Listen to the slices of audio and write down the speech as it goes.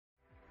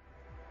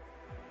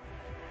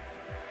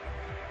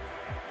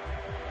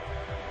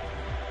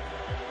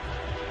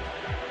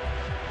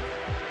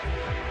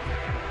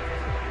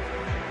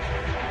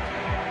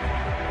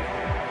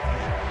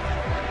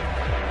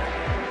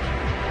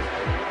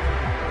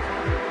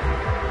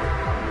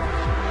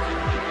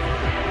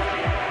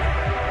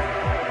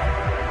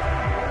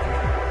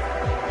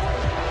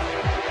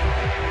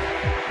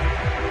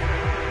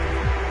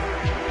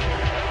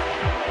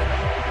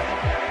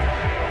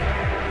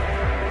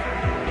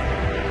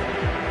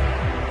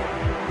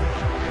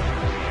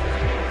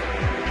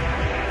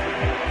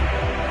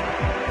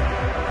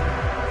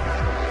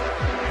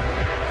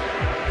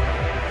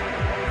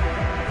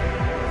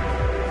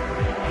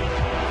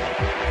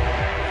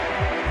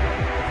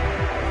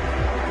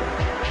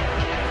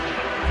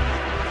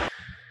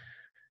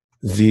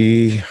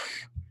the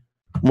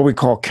what we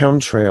call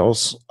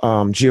chemtrails,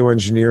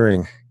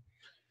 geoengineering,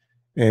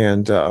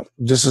 and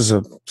this is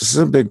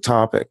a big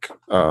topic.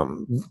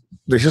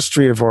 The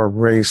history of our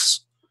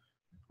race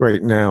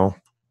right now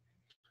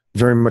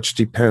very much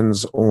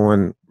depends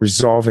on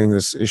resolving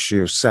this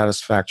issue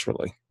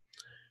satisfactorily.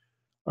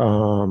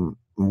 I'm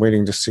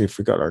waiting to see if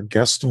we got our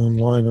guest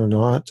online or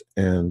not,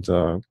 and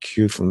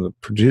cue from the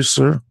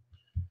producer.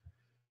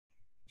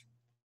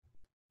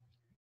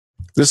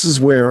 This is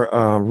where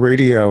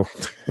radio,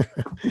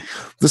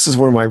 this is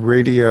where my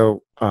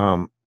radio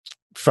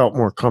felt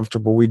more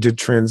comfortable. We did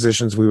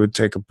transitions. We would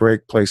take a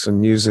break, play some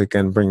music,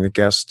 and bring the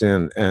guest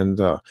in. And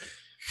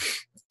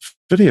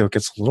video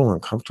gets a little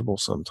uncomfortable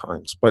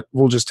sometimes, but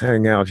we'll just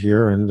hang out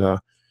here, and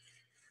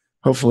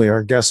hopefully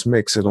our guest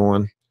makes it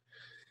on.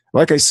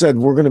 Like I said,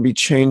 we're going to be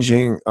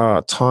changing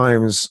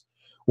times.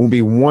 We'll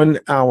be 1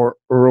 hour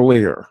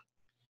earlier.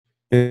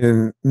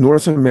 In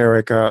North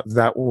America,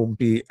 that will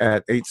be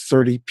at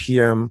 8:30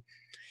 p.m.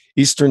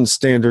 Eastern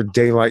Standard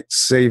Daylight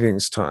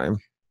Savings Time.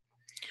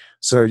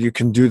 So you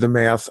can do the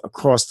math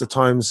across the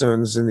time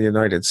zones in the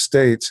United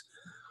States.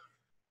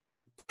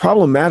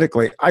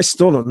 Problematically, I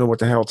still don't know what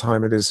the hell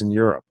time it is in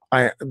Europe.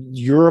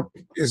 Europe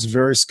is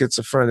very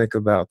schizophrenic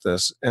about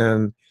this.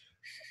 And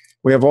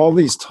we have all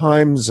these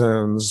time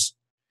zones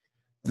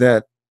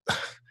that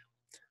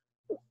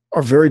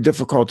are very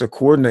difficult to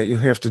coordinate. You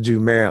have to do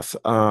math.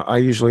 I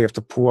usually have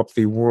to pull up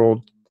the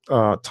world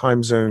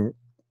time zone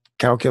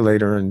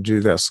calculator and do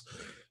this.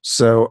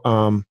 So,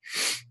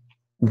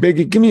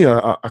 Biggie, give me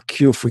a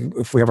cue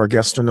if we have our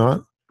guest or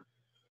not.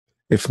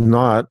 If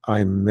not,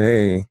 I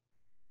may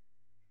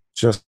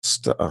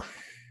just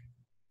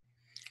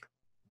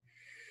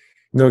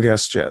no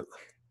guest yet.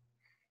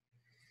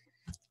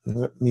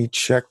 Let me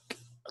check.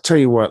 I'll tell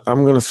you what.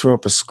 I'm going to throw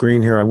up a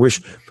screen here. I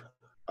wish.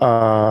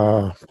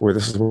 Boy,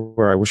 this is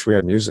where I wish we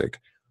had music.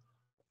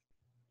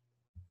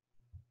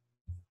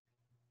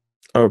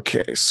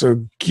 Okay,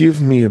 so give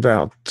me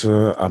about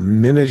a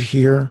minute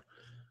here.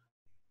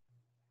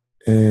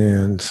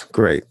 And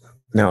great.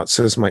 Now it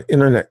says my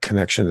internet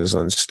connection is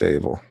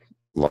unstable.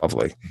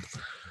 Lovely.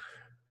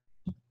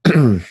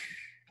 This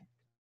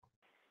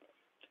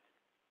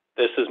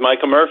is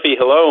Michael Murphy.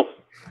 Hello.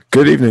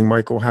 Good evening,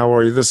 Michael. How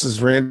are you? This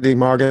is Randy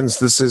Moggins.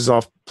 This is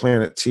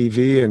OffPlanet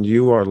TV, and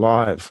you are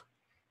live.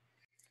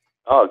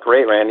 Oh,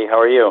 great, Randy. How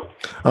are you?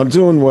 I'm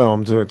doing well.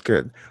 I'm doing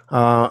good.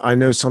 I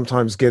know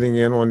sometimes getting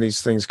in on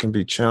these things can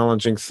be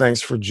challenging.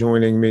 Thanks for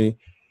joining me.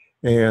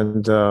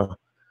 And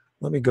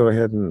let me go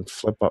ahead and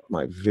flip up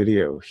my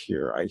video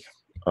here.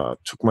 I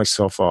took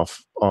myself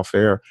off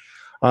air.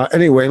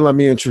 Anyway, let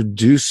me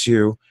introduce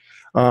you.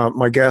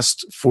 My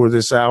guest for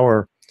this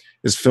hour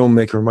is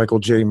filmmaker Michael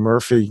J.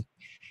 Murphy,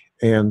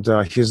 and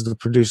he's the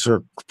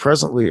producer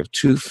presently of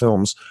 2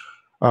 films.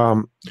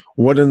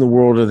 What in the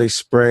world are they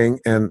spraying,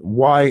 and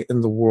why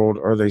in the world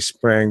are they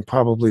spraying?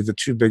 Probably the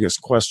 2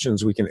 biggest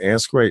questions we can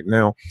ask right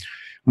now.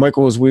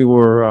 Michael, as we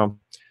were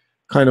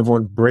kind of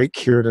on break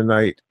here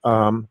tonight,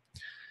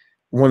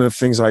 one of the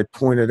things I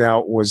pointed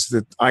out was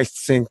that I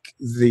think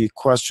the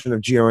question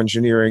of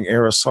geoengineering,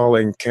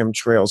 aerosoling,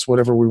 chemtrails,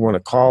 whatever we want to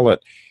call it,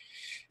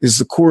 is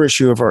the core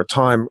issue of our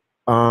time.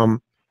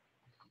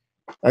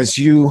 As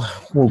you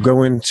will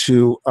go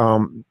into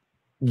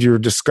your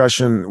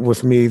discussion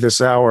with me this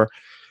hour,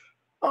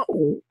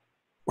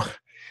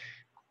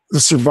 the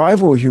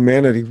survival of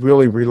humanity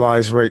really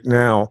relies right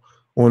now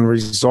on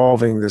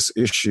resolving this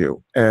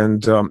issue.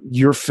 And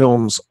your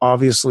films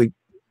obviously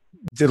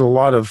did a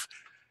lot of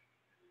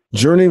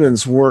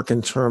journeyman's work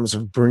in terms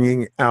of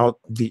bringing out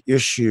the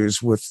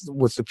issues with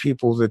the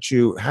people that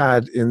you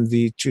had in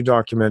the 2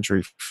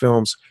 documentary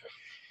films.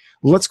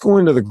 Let's go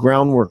into the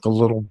groundwork a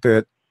little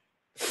bit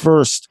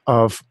first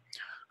of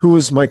who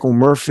is Michael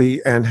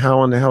Murphy, and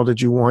how in the hell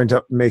did you wind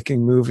up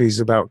making movies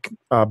about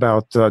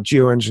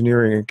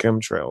geoengineering and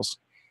chemtrails?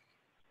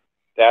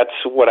 That's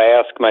what I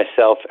ask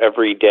myself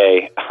every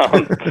day.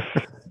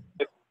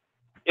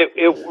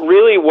 It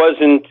really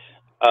wasn't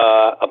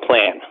a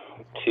plan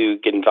to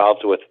get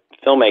involved with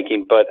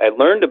filmmaking, but I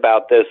learned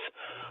about this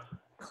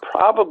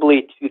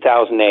probably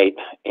 2008,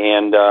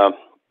 and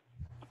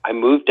I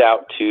moved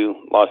out to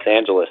Los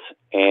Angeles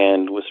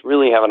and was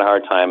really having a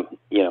hard time,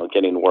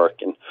 getting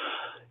work. And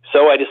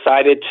so I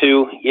decided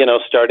to,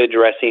 start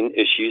addressing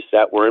issues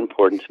that were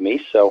important to me.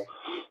 So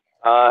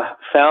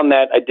found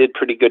that I did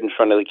pretty good in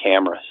front of the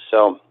camera.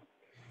 So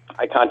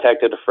I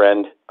contacted a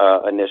friend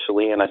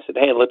initially, and I said,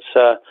 hey, let's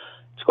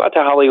go out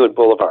to Hollywood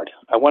Boulevard.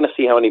 I want to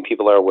see how many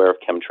people are aware of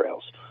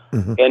chemtrails.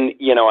 Mm-hmm. And,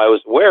 I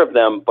was aware of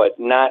them, but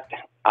not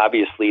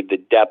obviously the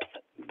depth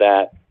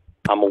that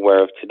I'm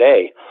aware of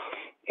today.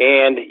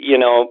 And,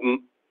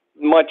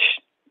 much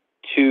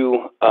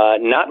to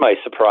not my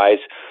surprise,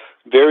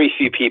 very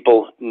few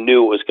people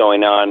knew what was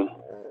going on.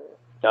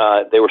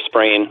 They were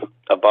spraying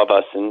above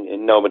us,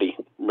 and nobody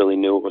really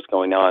knew what was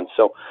going on.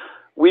 So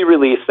we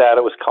released that.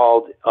 It was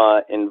called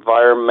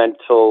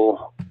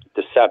Environmental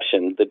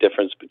Deception, the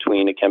difference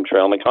between a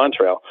chemtrail and a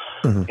contrail.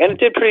 Mm-hmm. And it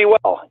did pretty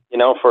well,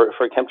 for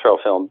a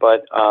chemtrail film.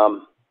 But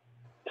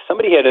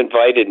somebody had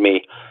invited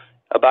me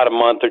about a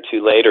month or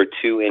two later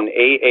to an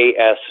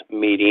AAS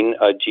meeting,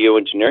 a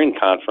geoengineering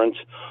conference.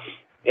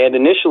 And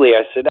initially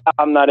I said,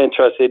 I'm not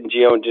interested in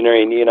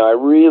geoengineering. You know, I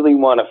really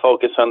want to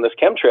focus on this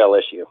chemtrail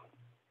issue.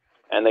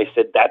 And they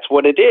said, that's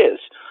what it is.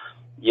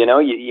 You know,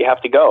 you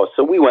have to go.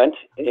 So we went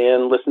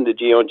and listened to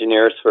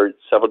geoengineers for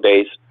several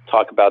days,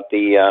 talk about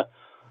the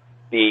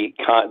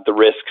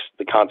risks,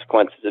 the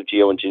consequences of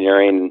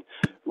geoengineering.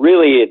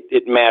 Really,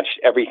 it matched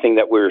everything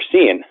that we were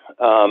seeing,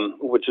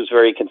 which was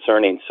very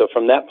concerning. So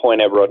from that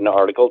point, I wrote an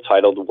article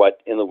titled, "What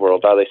in the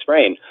World Are They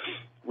Spraying?"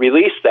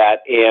 Released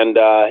that, and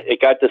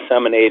it got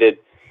disseminated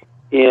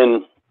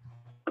in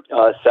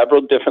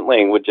several different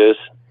languages,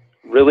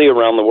 really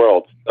around the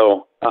world.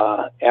 So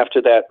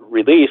after that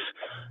release,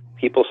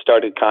 people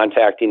started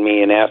contacting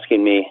me and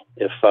asking me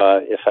if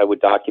I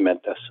would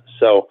document this.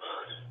 So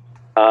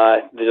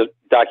the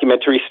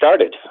documentary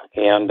started,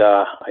 and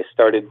I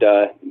started,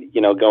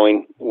 you know,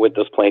 going with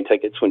those plane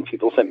tickets when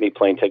people sent me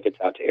plane tickets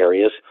out to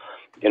areas,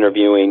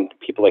 interviewing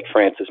people like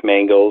Francis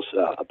Mangels,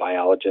 a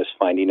biologist,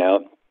 finding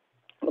out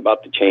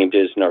about the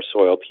changes in our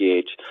soil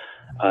pH,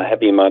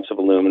 heavy amounts of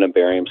aluminum,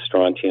 barium,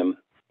 strontium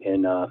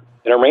in our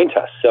rain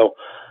tests. So,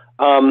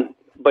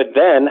 but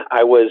then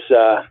I was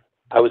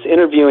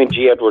interviewing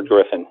G. Edward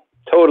Griffin,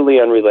 totally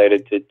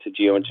unrelated to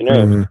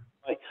geoengineering.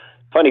 Mm-hmm.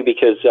 Funny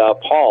because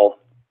Paul,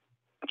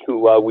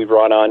 who we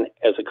brought on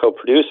as a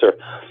co-producer,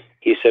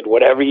 he said,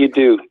 whatever you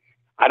do,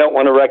 I don't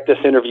want to wreck this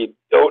interview.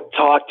 Don't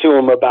talk to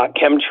him about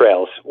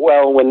chemtrails.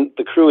 Well, when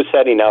the crew was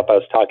setting up, I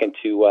was talking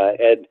to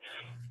Ed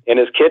in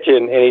his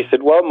kitchen, and he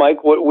said, well,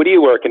 Mike, what are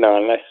you working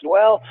on? And I said,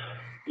 well,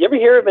 you ever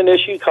hear of an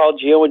issue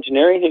called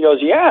geoengineering? He goes,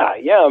 yeah,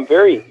 I'm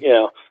very,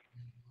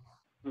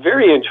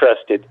 very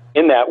interested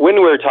in that. When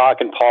we were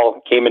talking,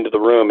 Paul came into the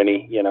room, and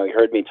he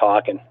heard me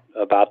talking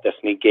about this,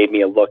 and he gave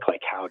me a look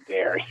like, how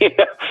dare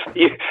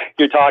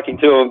you're talking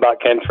to him about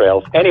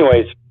chemtrails.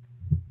 Anyways,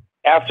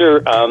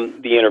 after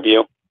the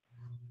interview,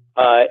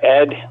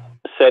 Ed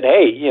said,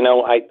 hey,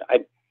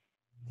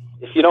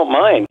 if you don't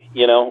mind,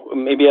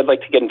 maybe I'd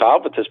like to get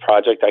involved with this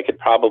project. I could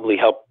probably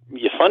help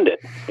you fund it.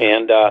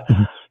 And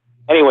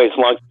anyways,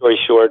 long story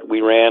short,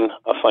 we ran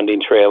a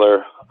funding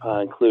trailer,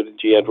 included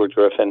G. Edward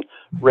Griffin,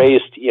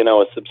 raised,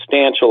 a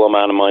substantial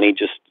amount of money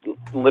just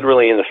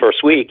literally in the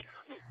first week.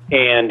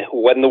 And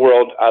What in the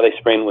World Are They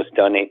Spraying was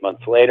done 8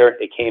 months later.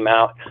 It came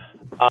out,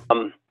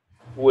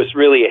 was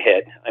really a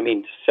hit. I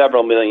mean,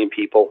 several million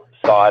people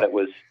saw it. It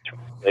was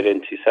translated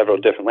into several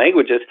different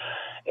languages.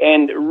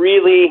 And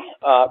really,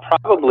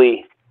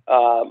 probably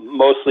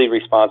mostly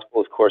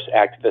responsible, of course,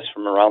 activists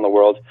from around the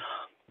world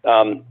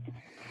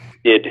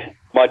did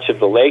much of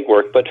the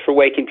legwork, but for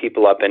waking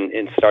people up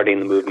and starting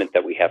the movement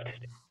that we have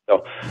today.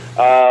 So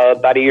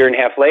about a year and a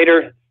half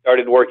later,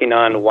 started working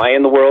on Why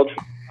in the World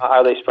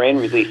Are They Spraying?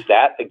 Released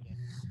that.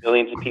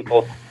 Millions of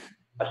people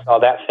saw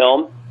that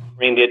film,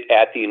 screened it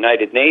at the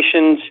United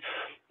Nations,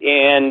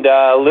 and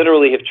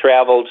literally have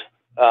traveled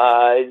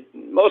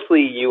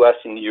mostly U.S.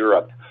 and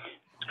Europe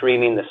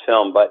screening this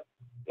film. But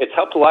it's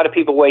helped a lot of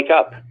people wake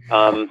up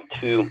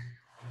to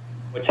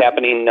what's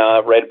happening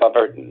right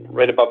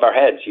above our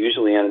heads,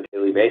 usually on a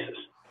daily basis.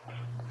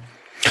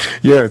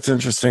 Yeah, it's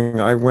interesting.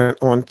 I went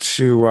on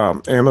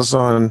to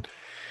Amazon,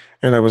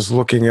 and I was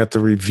looking at the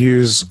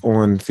reviews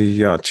on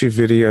the 2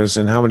 videos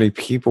and how many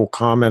people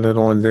commented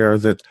on there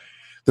that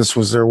this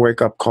was their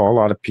wake-up call. A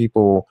lot of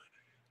people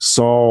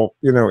saw,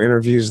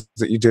 interviews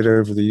that you did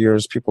over the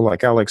years, people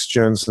like Alex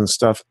Jones and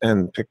stuff,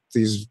 and picked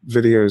these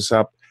videos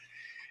up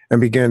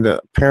and began to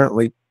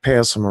apparently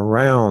pass them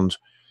around.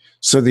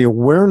 So the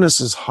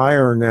awareness is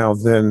higher now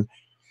than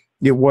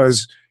it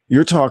was.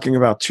 You're talking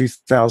about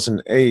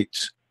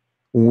 2008,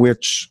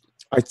 which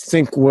I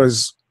think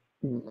was...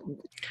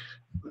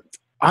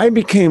 I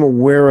became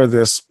aware of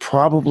this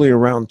probably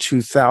around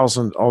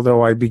 2000,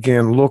 although I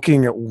began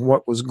looking at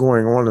what was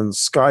going on in the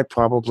sky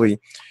probably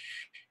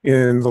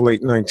in the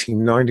late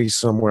 1990s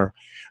somewhere.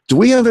 Do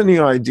we have any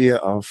idea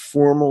of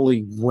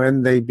formally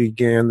when they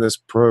began this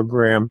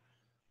program?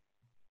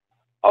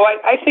 Oh,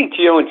 I think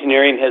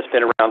geoengineering has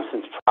been around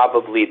since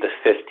probably the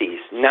 50s.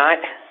 Not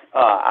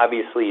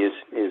obviously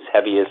as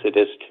heavy as it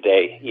is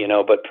today,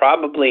 but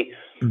probably,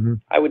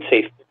 I would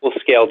say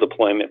full-scale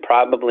deployment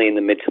probably in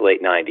the mid to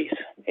late 90s.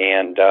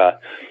 And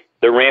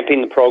they're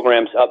ramping the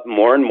programs up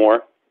more and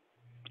more.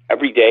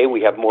 Every day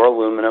we have more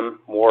aluminum,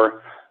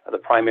 more of the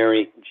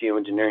primary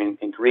geoengineering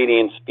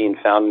ingredients being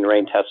found in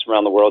rain tests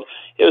around the world.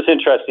 It was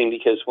interesting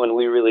because when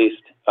we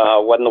released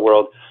What in the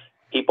World,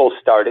 people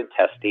started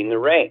testing the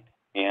rain.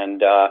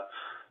 And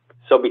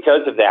so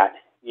because of that,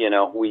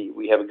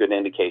 we have a good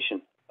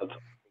indication of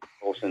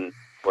levels. And of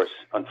course,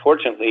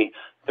 unfortunately,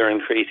 they're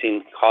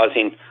increasing,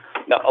 causing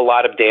a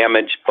lot of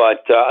damage.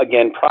 But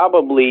again,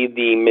 probably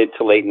the mid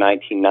to late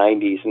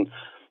 1990s. And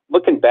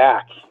looking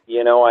back,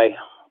 I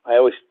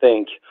always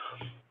think,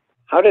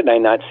 how did I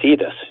not see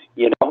this,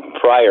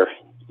 prior,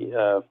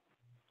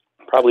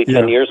 probably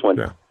 10 years went.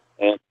 Yeah.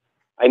 And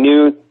I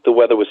knew the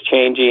weather was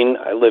changing.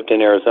 I lived in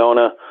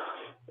Arizona,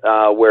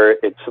 where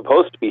it's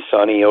supposed to be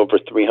sunny over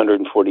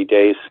 340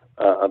 days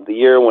of the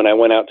year. When I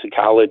went out to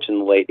college in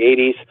the late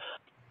 80s,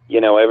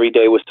 every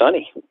day was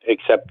sunny,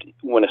 except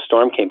when a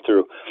storm came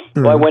through.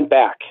 Mm-hmm. So I went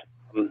back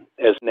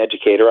as an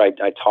educator. I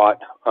taught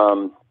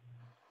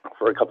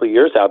for a couple of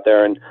years out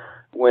there. And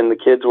when the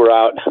kids were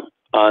out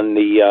on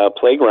the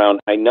playground,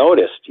 I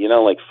noticed,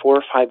 like 4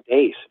 or 5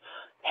 days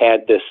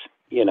had this,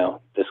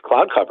 this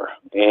cloud cover.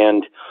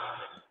 And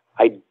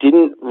I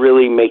didn't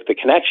really make the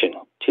connection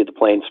to the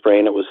plane spray.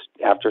 And it was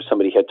after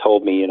somebody had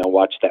told me,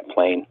 watch that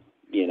plane,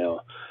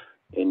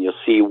 and you'll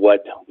see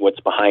what's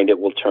behind it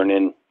will turn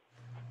in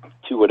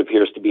to what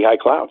appears to be high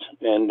clouds.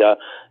 And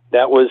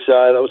that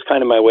was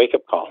kind of my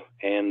wake-up call.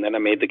 And then I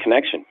made the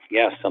connection.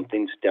 Yeah,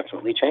 something's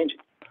definitely changing.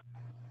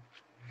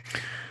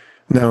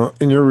 Now,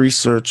 in your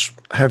research,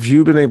 have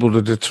you been able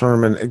to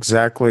determine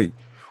exactly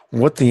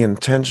what the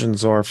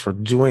intentions are for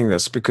doing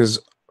this? Because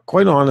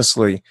quite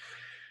honestly,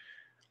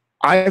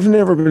 I've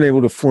never been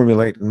able to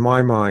formulate in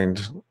my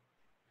mind,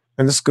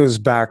 and this goes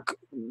back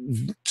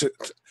to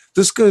the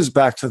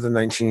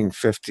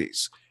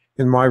 1950s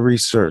in my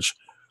research,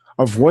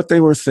 of what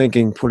they were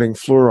thinking putting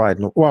fluoride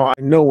in. Well,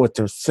 I know what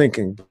they're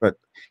thinking, but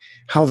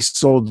how they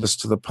sold this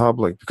to the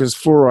public, because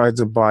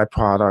fluoride's a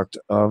byproduct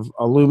of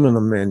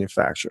aluminum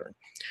manufacturing.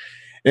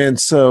 And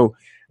so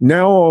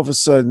now all of a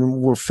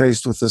sudden we're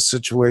faced with a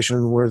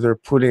situation where they're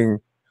putting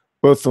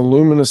both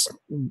aluminous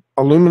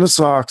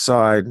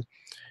oxide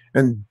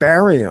and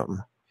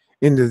barium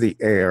into the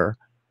air,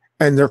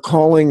 and they're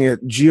calling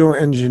it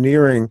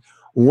geoengineering.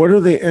 What are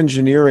they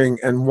engineering,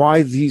 and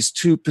why these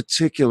two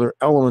particular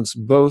elements,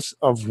 both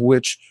of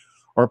which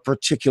are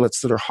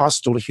particulates that are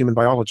hostile to human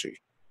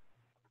biology?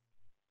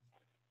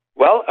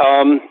 Well,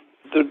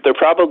 they're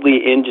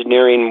probably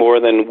engineering more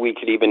than we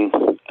could even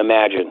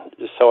imagine.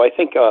 So I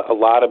think a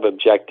lot of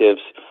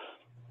objectives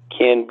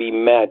can be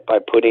met by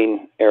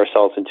putting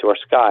aerosols into our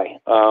sky.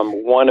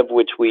 One of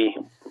which we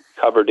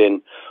covered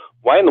in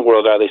Why in the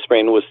World Are They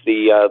Spraying was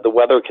the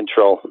weather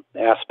control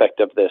aspect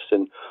of this.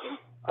 And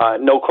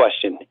no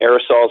question,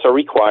 aerosols are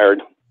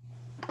required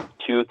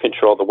to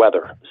control the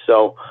weather.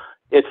 So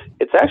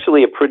it's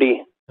actually a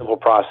pretty simple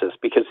process,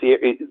 because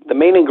the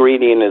main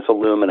ingredient is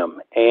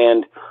aluminum.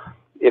 And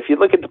if you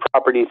look at the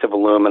properties of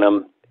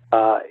aluminum,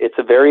 it's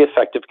a very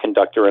effective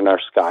conductor in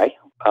our sky.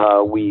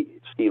 We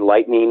see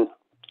lightning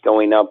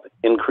going up,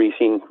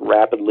 increasing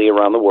rapidly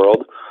around the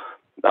world.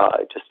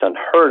 Just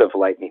unheard of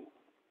lightning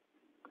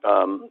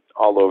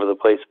all over the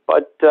place.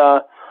 But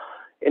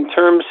in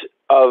terms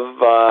of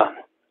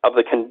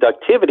the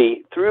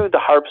conductivity through the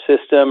HARP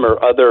system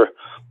or other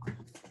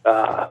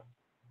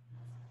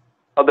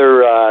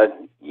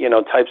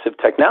types of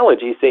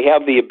technologies, they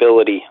have the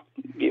ability,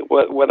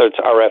 whether it's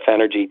RF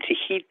energy, to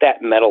heat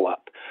that metal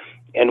up.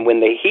 And when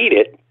they heat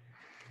it,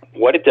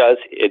 what it does,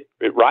 it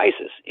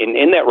rises. And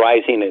in that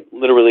rising, it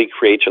literally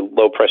creates a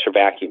low pressure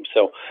vacuum.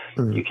 So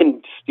you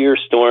can steer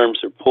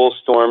storms or pull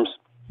storms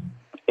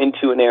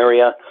into an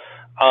area.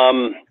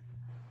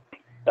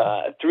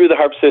 Through the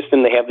HARP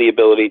system, they have the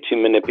ability to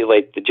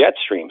manipulate the jet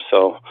stream.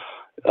 So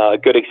a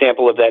good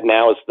example of that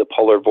now is the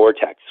polar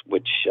vortex,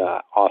 which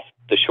off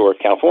the shore of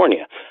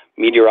California.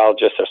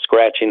 Meteorologists are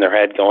scratching their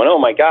head going, oh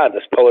my God,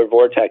 this polar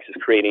vortex is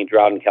creating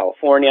drought in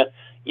California.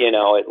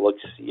 It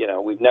looks,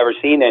 we've never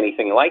seen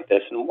anything like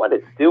this. And what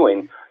it's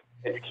doing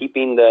is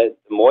keeping the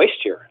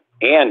moisture,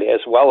 and as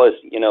well as,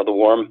 the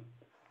warm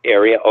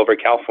area over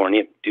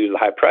California due to the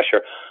high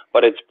pressure,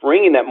 but it's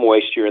bringing that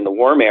moisture and the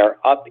warm air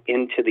up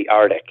into the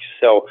Arctic.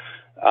 So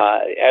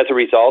as a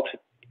result,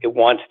 it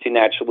wants to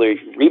naturally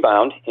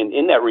rebound, and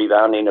in that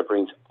rebounding, it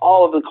brings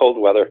all of the cold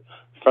weather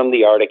from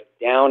the Arctic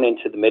down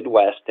into the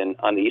Midwest and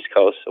on the East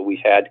Coast. So we've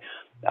had,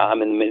 in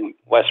the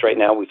Midwest right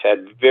now, we've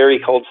had very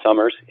cold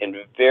summers and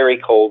very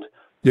cold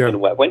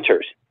and wet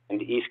winters. And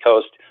the East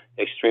Coast,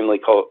 extremely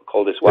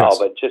cold as well. Yes.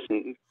 But just,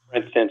 for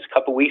instance, a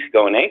couple of weeks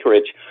ago in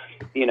Anchorage,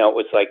 it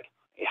was like,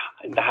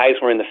 the highs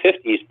were in the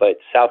 50s, but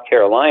South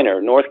Carolina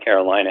or North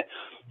Carolina,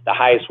 the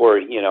highs were,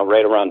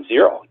 right around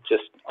zero,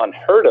 just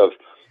unheard of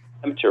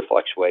temperature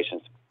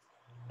fluctuations.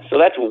 So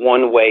that's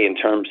one way in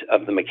terms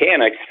of the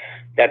mechanics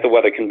that the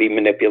weather can be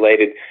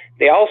manipulated.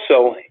 They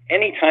also,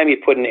 anytime you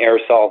put an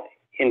aerosol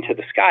into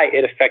the sky,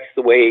 it affects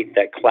the way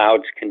that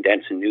clouds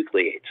condense and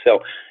nucleate. So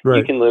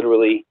you can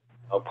literally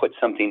put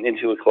something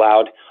into a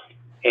cloud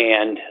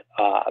and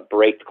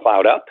break the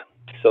cloud up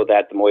so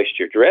that the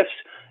moisture drifts.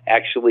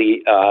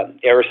 Actually,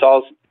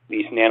 aerosols,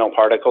 these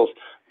nanoparticles,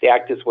 they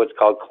act as what's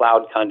called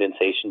cloud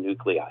condensation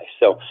nuclei.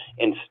 So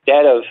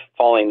instead of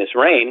falling as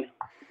rain,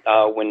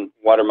 when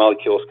water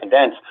molecules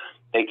condense,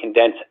 they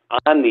condense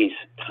on these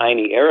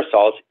tiny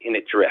aerosols and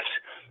it drifts.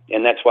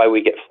 And that's why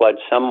we get floods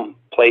some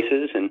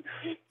places and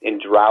in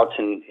droughts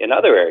and in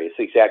other areas,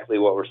 exactly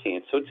what we're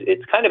seeing. So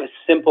it's kind of a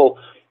simple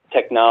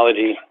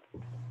technology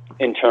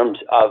in terms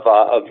of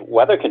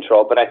weather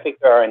control, but I think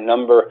there are a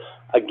number,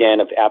 again,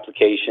 of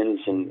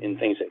applications and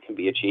things that can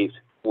be achieved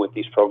with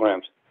these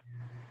programs.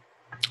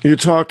 You're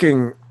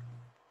talking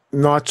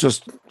not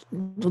just,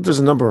 there's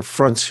a number of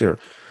fronts here.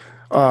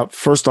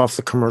 First off,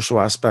 the commercial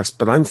aspects,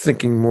 but I'm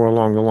thinking more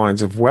along the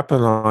lines of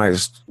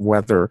weaponized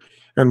weather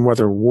and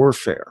weather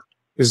warfare.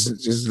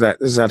 Is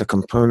that a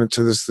component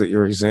to this that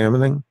you're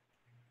examining?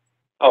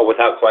 Oh,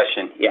 without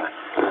question. Yeah.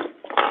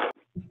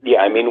 Yeah.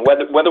 I mean,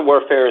 weather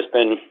warfare has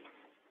been,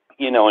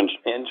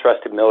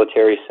 interested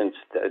military since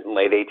the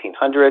late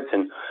 1800s,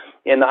 and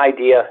the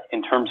idea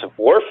in terms of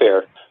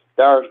warfare,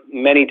 there are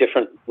many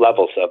different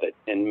levels of it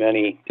and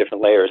many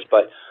different layers.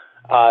 But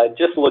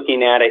just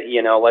looking at it,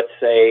 let's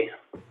say,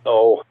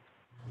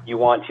 you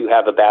want to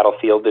have a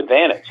battlefield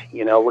advantage.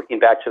 Looking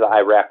back to the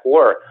Iraq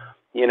War,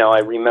 I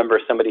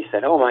remember somebody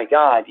said, "Oh my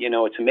God,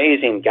 it's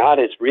amazing. God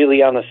is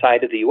really on the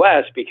side of the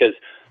U.S. because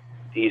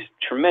these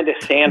tremendous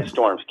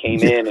sandstorms came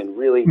in and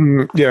really,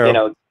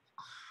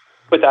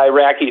 put the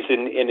Iraqis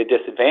in a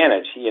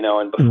disadvantage,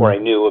 and before I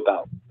knew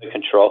about the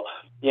control,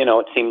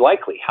 it seemed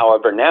likely.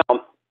 However, now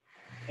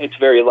it's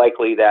very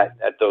likely that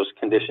those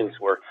conditions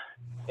were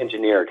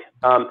engineered.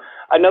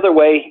 Another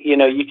way,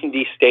 you can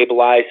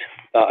destabilize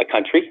a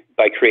country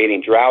by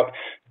creating drought.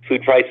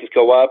 Food prices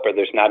go up, or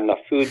there's not enough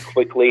food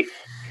quickly.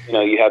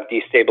 You have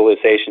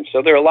destabilization.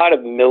 So there are a lot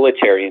of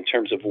military in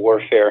terms of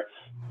warfare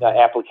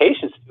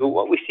applications to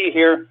what we see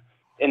here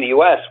in the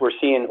U.S. We're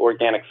seeing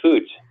organic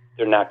foods.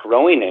 They're not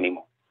growing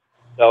anymore.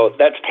 So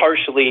that's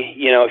partially,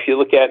 if you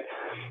look at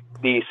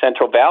the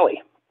Central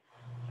Valley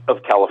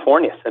of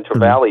California, Central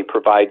Valley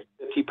provides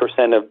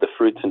 50% of the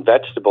fruits and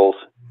vegetables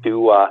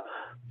to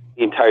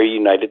the entire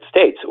United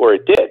States, or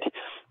it did.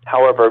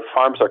 However,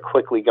 farms are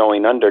quickly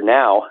going under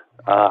now,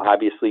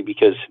 obviously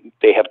because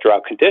they have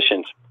drought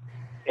conditions.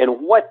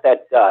 And what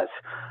that does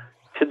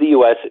to the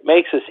U.S., it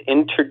makes us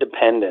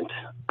interdependent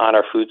on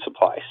our food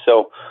supply.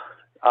 So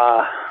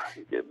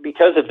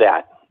because of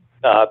that,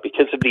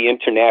 because of the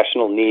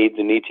international need,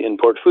 the need to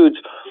import foods,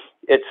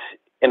 it's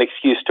an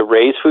excuse to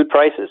raise food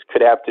prices.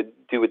 Could have to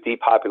do with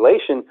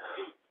depopulation,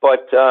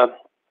 but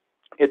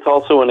it's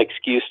also an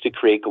excuse to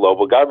create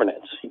global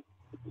governance.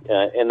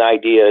 And the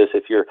idea is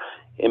if you're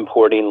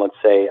importing, let's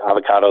say,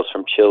 avocados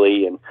from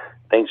Chile and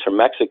things from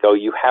Mexico,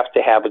 you have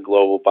to have a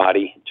global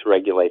body to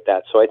regulate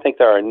that. So I think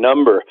there are a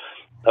number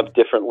of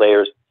different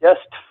layers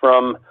just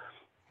from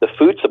the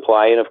food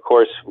supply. And of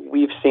course,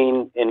 we've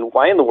seen in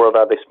Why in the World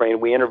Are They Spraying?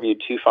 We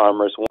interviewed two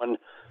farmers. One,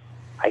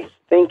 I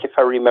think, if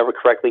I remember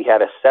correctly,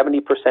 had a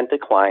 70%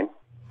 decline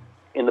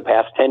in the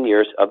past 10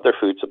 years of their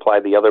food supply.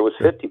 The other was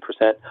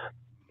 50%.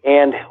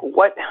 And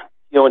what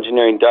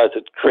geoengineering does,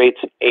 it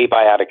creates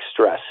abiotic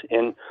stress.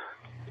 And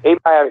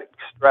abiotic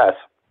stress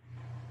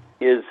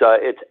is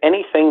it's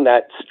anything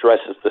that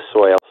stresses the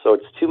soil. So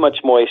it's too much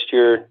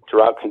moisture,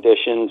 drought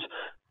conditions,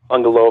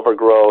 fungal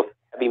overgrowth,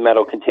 heavy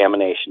metal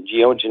contamination.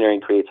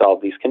 Geoengineering creates all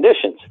of these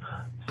conditions.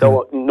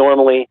 So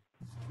normally,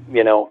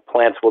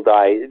 plants will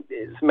die.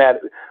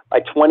 By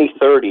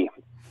 2030,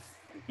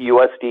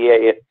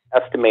 USDA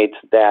estimates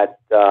that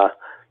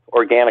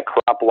organic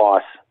crop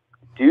loss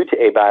due to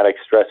abiotic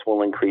stress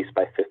will increase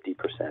by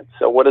 50%.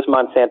 So what does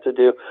Monsanto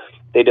do?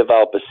 They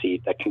develop a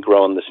seed that can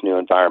grow in this new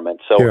environment.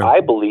 So I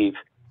believe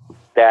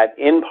that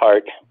in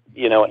part,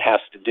 it has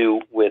to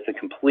do with a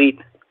complete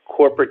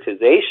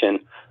corporatization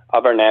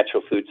of our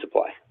natural food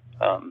supply.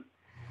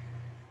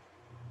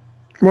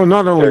 Well,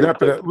 not only that,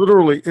 but it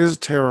literally is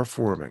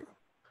terraforming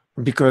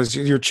because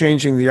you're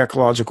changing the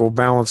ecological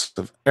balance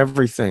of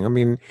everything. I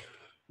mean,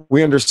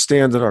 we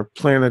understand that our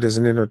planet is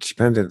an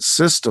interdependent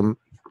system,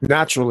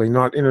 naturally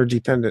not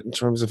interdependent in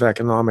terms of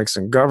economics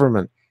and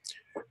government,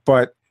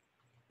 but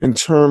in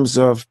terms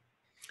of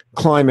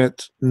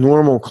climate,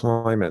 normal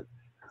climate,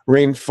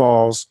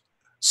 rainfalls,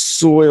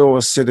 soil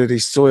acidity,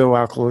 soil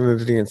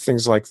alkalinity, and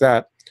things like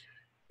that.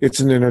 It's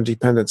an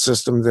interdependent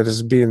system that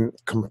is being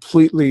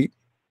completely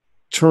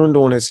turned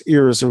on its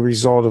ear as a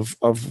result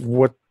of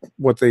what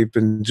they've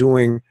been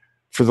doing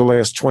for the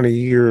last 20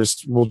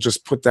 years. We'll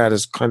just put that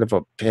as kind of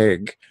a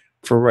peg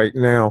for right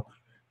now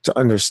to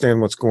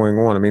understand what's going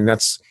on. I mean,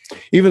 that's,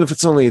 even if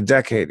it's only a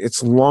decade,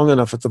 it's long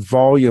enough at the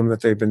volume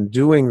that they've been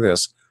doing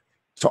this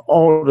to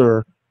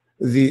alter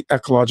the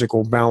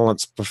ecological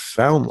balance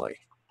profoundly.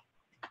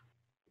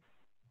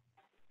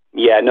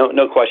 Yeah,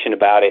 no question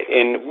about it.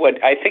 And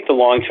what I think the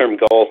long-term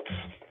goal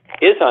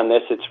is on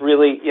this, it's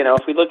really,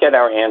 if we look at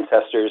our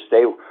ancestors,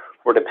 they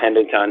were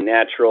dependent on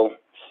natural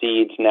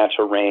seeds,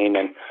 natural rain,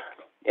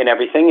 and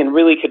everything, and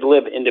really could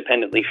live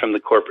independently from the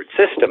corporate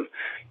system.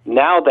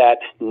 Now that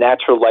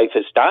natural life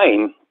is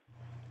dying,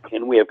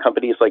 and we have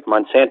companies like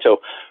Monsanto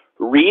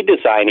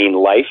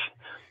redesigning life,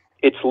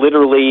 it's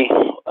literally,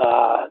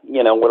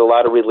 what a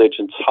lot of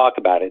religions talk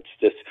about. It's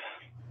this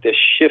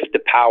shift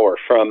of power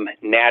from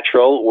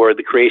natural or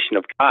the creation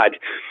of God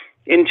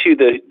into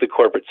the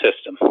corporate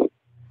system,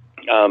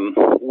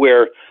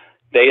 where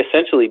they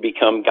essentially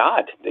become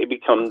God. They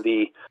become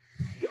the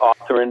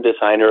author and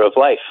designer of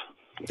life.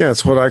 Yeah,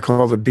 it's what I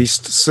call the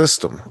beast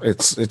system.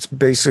 It's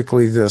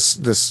basically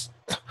this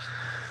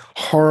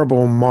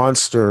horrible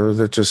monster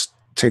that just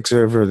takes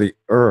over the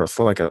earth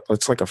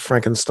it's like a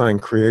Frankenstein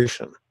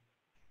creation.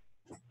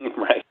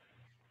 Right.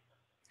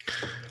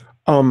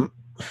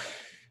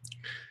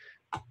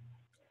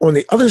 On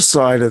the other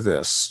side of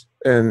this,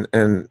 and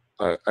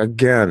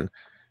again,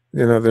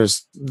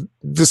 there's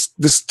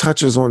this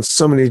touches on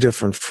so many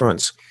different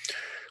fronts.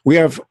 We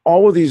have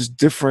all of these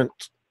different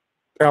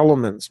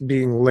elements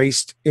being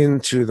laced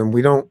into them.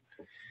 We don't,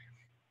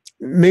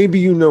 maybe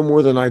you know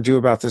more than I do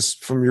about this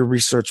from your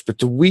research, but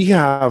do we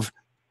have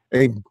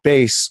a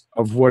base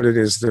of what it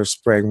is they're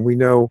spraying? We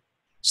know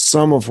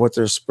some of what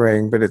they're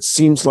spraying, but it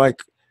seems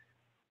like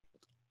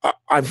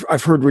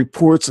I've heard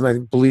reports, and I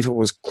believe it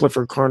was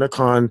Clifford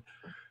Carnicon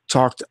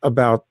talked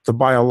about the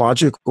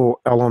biological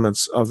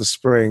elements of the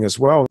spraying as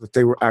well, that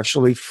they were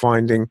actually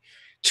finding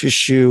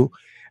tissue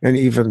and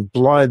even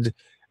blood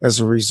as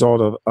a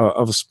result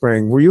of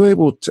spraying. Were you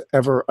able to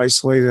ever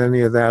isolate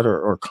any of that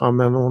or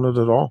comment on it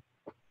at all?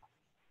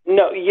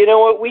 No, you know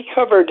what? We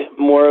covered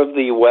more of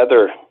the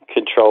weather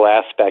control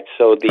aspect,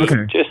 so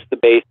just the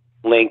base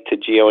link to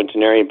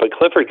geoengineering. But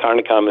Clifford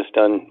Carnicom has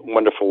done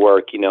wonderful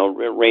work,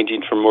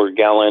 ranging from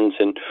Morgellons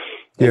and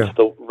into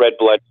the red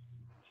blood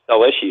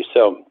cell issue.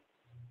 So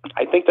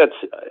I think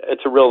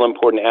it's a real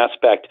important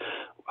aspect.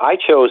 I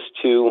chose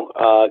to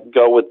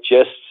go with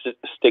just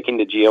sticking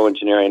to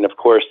geoengineering. Of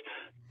course,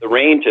 the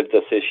range of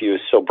this issue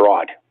is so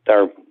broad.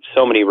 There are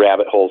so many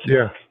rabbit holes.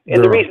 Yeah,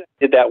 and the reason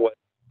I did that was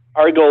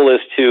our goal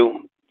is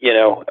to,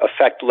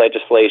 affect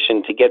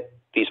legislation to get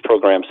these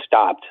programs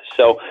stopped.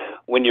 So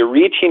when you're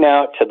reaching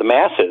out to the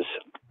masses,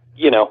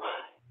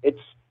 it's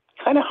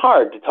kind of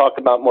hard to talk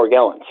about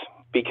Morgellons,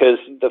 because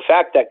the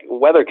fact that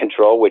weather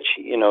control, which,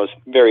 is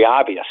very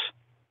obvious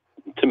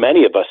to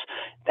many of us,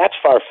 that's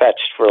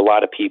far-fetched for a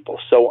lot of people.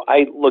 So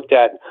I looked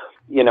at,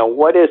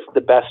 what is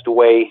the best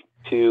way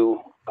to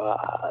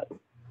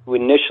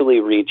initially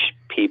reach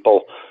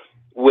people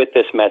with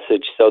this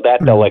message so that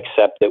they'll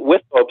accept it,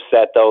 with hopes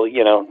that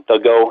they'll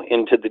go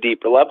into the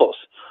deeper levels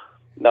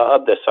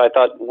of this. So I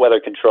thought weather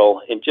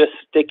control and just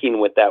sticking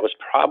with that was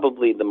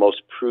probably the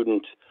most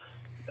prudent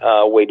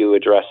way to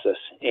address this.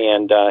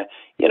 And,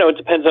 it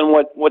depends on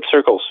what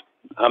circles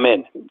I'm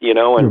in,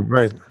 and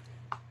right.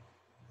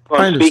 who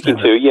I'm speaking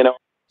to,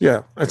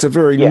 Yeah, it's a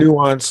very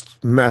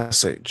nuanced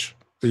message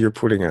that you're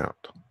putting out.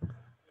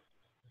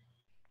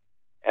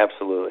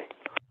 Absolutely.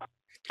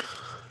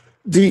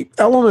 The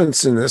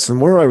elements in this,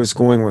 and where I was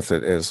going with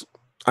it is,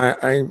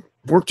 I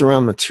worked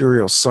around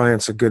material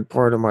science a good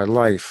part of my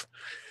life.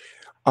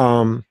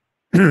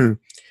 In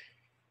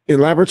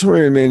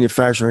laboratory and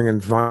manufacturing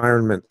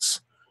environments,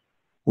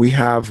 we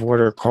have what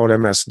are called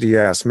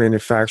MSDS,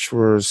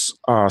 manufacturers'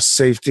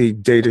 safety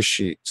data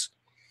sheets,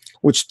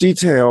 which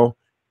detail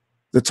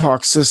the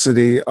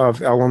toxicity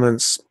of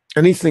elements,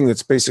 anything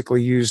that's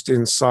basically used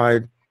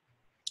inside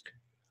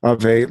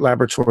of a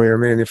laboratory or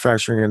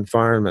manufacturing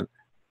environment.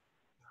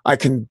 I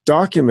can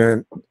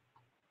document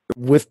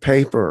with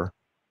paper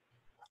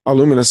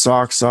aluminous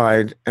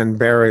oxide and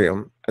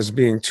barium as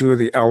being two of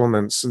the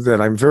elements that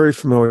I'm very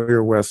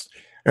familiar with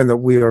and that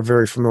we are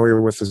very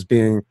familiar with as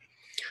being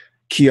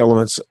key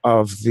elements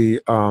of the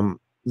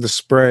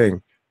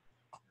spraying.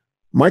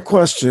 My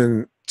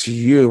question to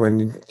you,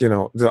 and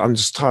I'm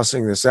just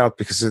tossing this out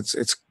because it's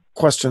a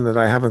question that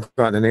I haven't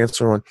gotten an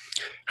answer on.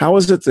 How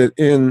is it that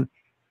in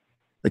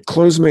a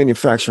closed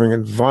manufacturing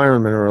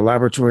environment or a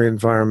laboratory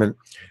environment,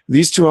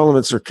 these two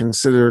elements are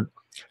considered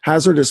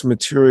hazardous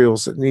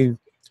materials that need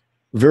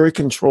very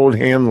controlled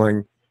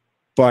handling,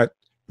 but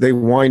they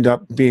wind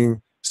up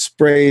being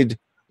sprayed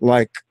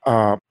like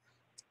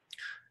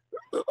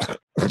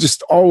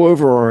just all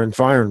over our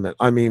environment?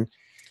 I mean,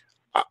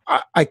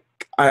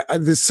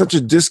 there's such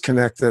a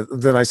disconnect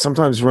that I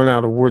sometimes run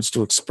out of words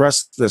to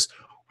express this.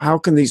 How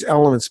can these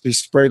elements be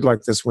sprayed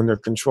like this when they're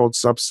controlled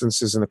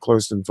substances in a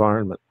closed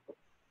environment?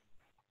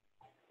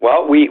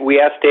 Well, we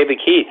asked David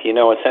Keith,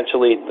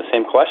 essentially the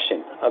same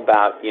question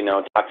about,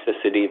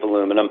 toxicity of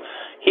aluminum.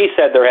 He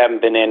said there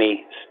haven't been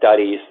any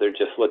studies. They're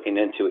just looking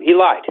into it. He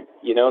lied.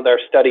 There are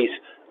studies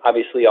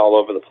obviously all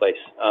over the place.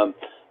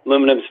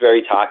 Aluminum is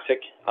very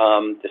toxic,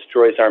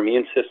 destroys our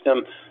immune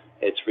system.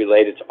 It's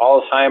related to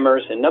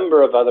Alzheimer's, a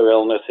number of other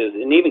illnesses,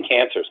 and even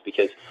cancers,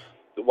 because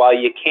while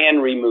you can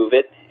remove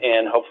it,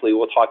 and hopefully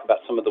we'll talk about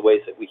some of the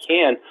ways that we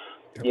can,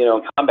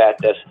 combat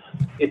this,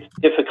 it's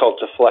difficult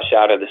to flush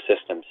out of the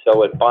system.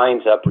 So it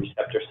binds up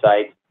receptor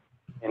sites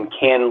and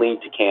can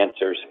lead to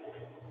cancers.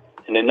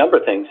 And a number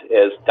of things,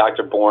 as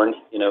Dr. Bourne,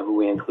 who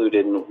we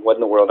included in What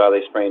in the World Are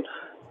They Spraying,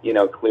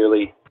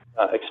 clearly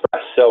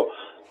expressed. So,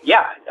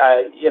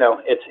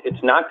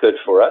 it's not good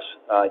for us.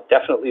 It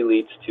definitely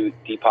leads to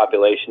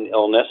depopulation,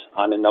 illness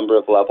on a number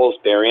of levels.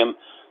 Barium,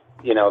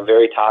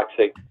 very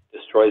toxic,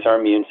 destroys our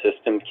immune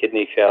system,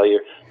 kidney failure.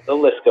 The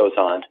list goes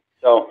on.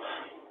 So,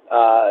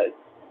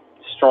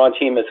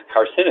 strontium is a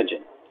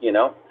carcinogen.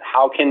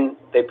 How can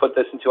they put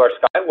this into our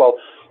sky? Well,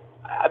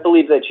 I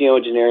believe that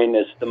geoengineering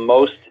is the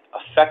most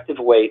effective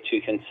way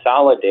to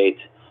consolidate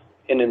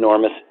an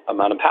enormous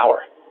amount of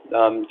power,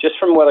 just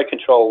from weather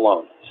control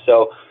alone.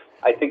 So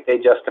I think they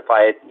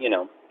justify it,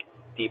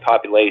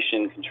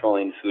 depopulation,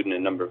 controlling food in a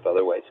number of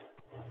other ways.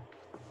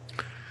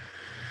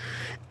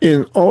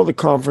 In all the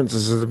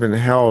conferences that have been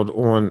held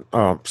on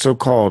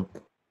so-called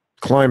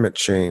climate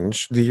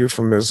change, the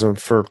euphemism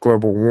for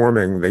global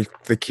warming,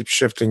 they keep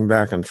shifting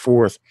back and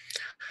forth.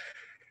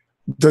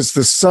 Does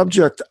the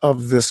subject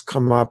of this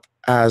come up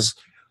as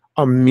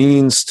a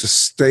means to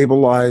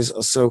stabilize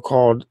a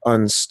so-called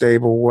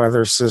unstable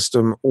weather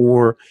system,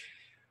 or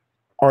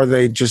are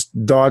they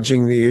just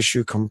dodging the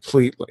issue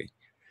completely?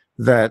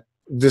 That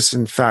this,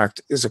 in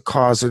fact, is a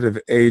causative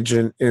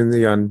agent in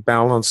the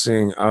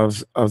unbalancing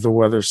of the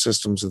weather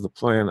systems of the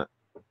planet?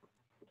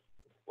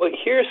 Well,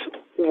 here's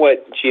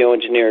what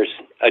geoengineers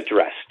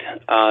addressed,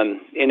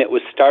 and it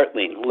was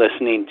startling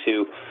listening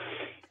to,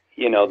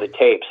 the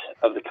tapes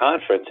of the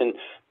conference,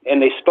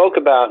 and they spoke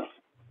about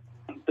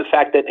the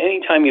fact that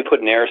anytime you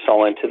put an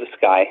aerosol into the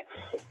sky,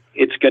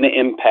 it's going to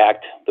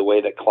impact the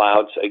way that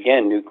clouds,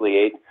 again,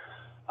 nucleate,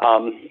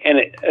 and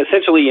it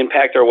essentially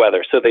impact our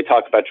weather. So they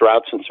talk about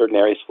droughts in certain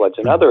areas, floods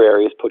in other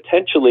areas,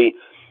 potentially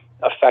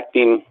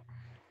affecting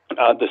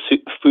the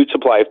food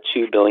supply of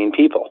 2 billion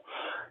people.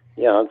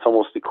 It's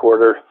almost a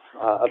quarter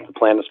of the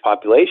planet's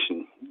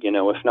population,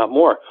 if not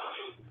more.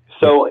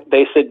 So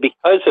they said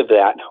because of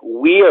that,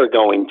 we are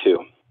going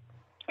to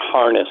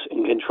harness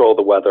and control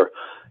the weather,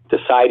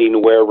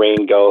 deciding where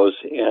rain goes.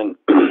 And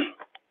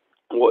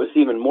what was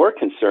even more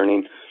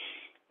concerning,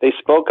 they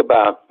spoke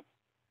about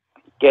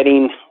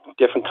getting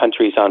different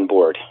countries on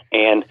board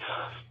and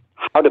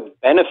how to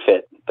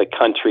benefit the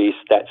countries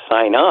that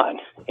sign on.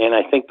 And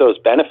I think those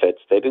benefits,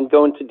 they didn't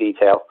go into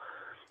detail.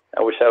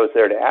 I wish I was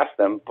there to ask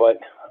them, but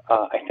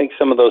I think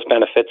some of those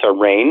benefits are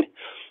rain,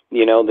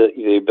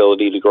 the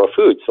ability to grow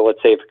food. So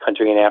let's say if a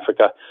country in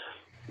Africa,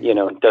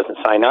 doesn't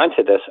sign on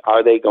to this,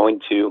 are they going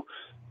to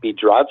be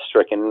drought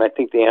stricken? And I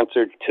think the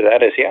answer to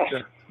that is yes.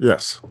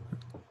 Yes.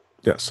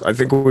 Yes. I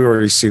think we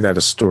already see that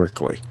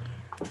historically,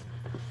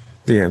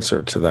 the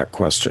answer to that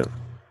question.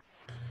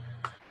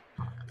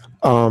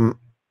 And,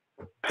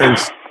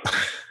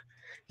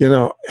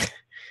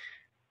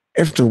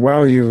 after a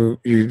while, you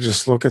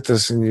just look at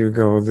this and you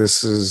go,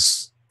 this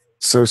is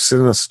so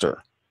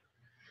sinister.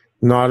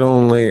 Not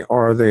only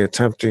are they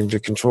attempting to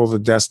control the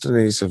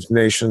destinies of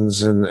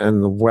nations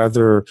and the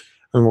weather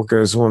and what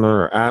goes on in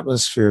our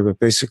atmosphere, but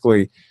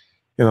basically,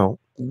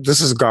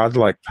 this is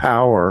godlike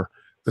power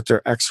that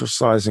they're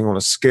exercising on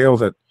a scale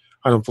that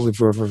I don't believe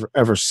we've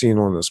ever seen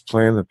on this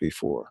planet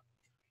before.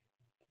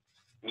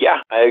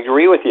 Yeah, I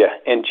agree with you.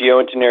 And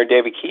geoengineer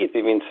David Keith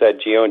even said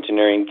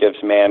geoengineering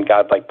gives man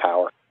godlike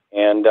power.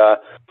 And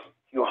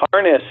you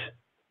harness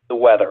the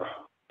weather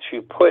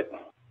to put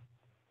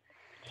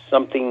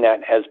something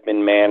that has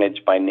been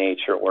managed by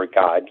nature or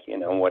God,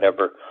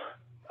 whatever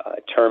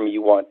term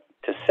you want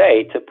to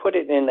say, to put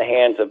it in the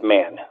hands of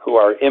man, who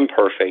are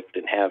imperfect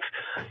and have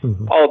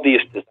all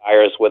these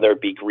desires, whether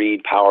it be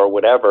greed, power,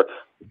 whatever,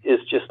 is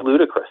just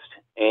ludicrous.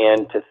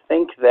 And to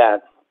think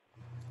that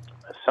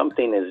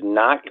something is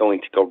not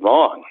going to go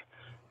wrong,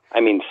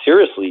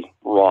 seriously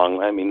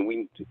wrong,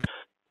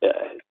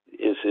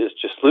 is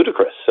just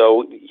ludicrous.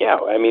 So, yeah,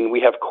 we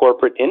have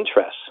corporate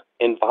interests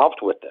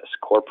involved with this.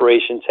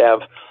 Corporations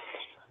have,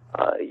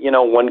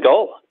 one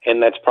goal,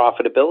 and that's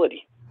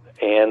profitability,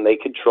 and they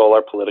control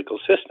our political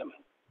system.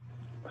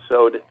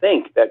 So to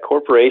think that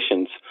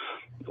corporations,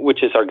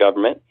 which is our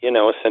government,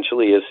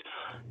 essentially is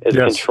yes,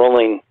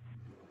 controlling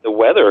the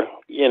weather,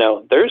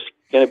 there's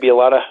going to be a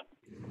lot of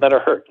that are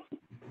hurt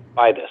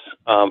by this.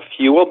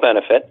 Few will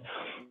benefit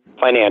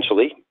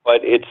financially,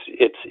 but it's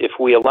if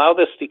we allow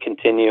this to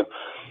continue,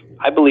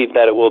 I believe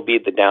that it will be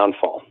the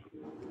downfall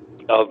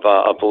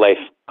of life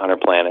on our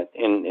planet,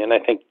 and I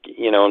think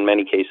in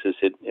many cases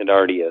it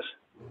already is.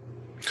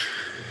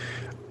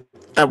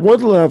 At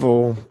what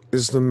level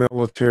is the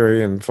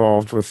military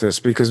involved with this?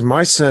 Because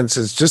my sense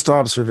is, just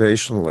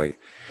observationally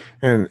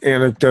and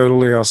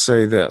anecdotally, I'll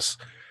say this: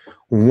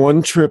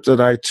 one trip that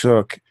I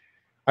took,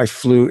 I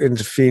flew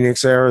into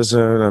Phoenix,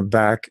 Arizona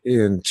back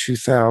in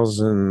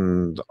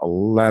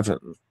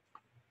 2011,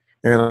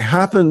 and I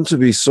happened to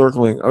be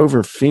circling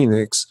over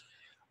Phoenix,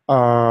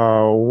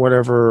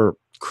 whatever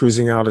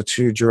cruising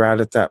altitude you're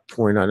at that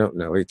point, I don't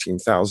know,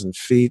 18,000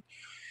 feet.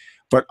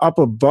 But up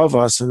above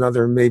us,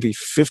 another maybe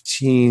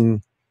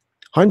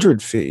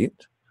 1,500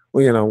 feet,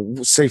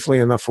 safely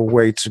enough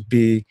away to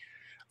be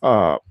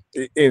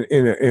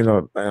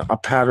in a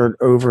pattern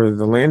over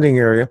the landing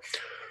area,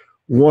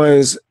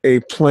 was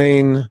a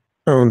plane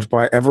owned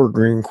by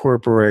Evergreen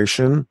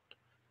Corporation,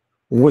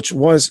 which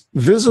was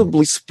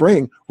visibly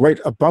spraying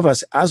right above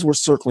us as we're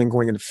circling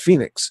going into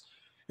Phoenix.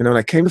 And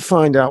I came to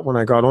find out when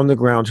I got on the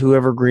ground who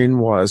Evergreen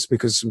was,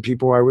 because some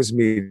people I was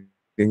meeting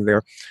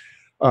there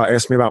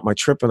asked me about my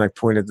trip, and I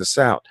pointed this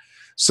out.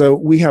 So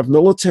we have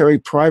military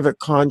private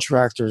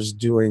contractors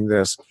doing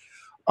this.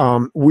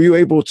 Were you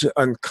able to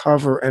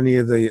uncover any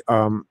of the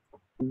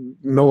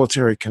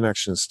military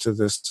connections to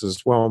this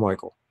as well,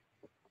 Michael?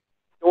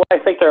 Well, I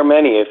think there are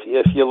many.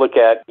 If you look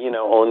at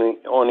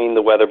owning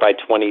the weather by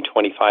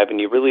 2025,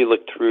 and you really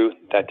look through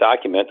that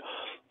document,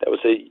 that was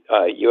a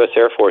U.S.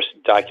 Air Force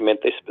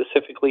document. They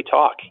specifically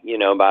talk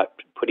about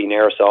putting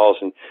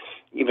aerosols and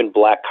even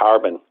black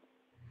carbon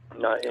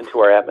into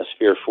our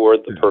atmosphere for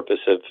the purpose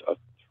of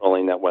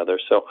controlling that weather.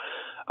 So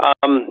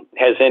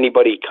has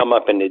anybody come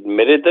up and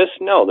admitted this?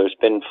 No, there's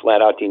been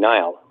flat out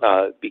denial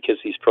because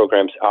these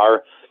programs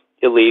are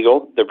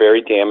illegal. They're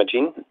very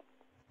damaging.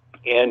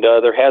 And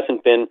there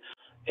hasn't been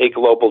a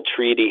global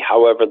treaty.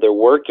 However, they're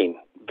working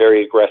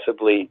very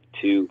aggressively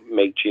to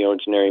make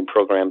geoengineering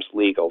programs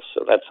legal.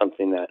 So that's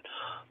something that,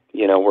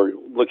 we're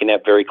looking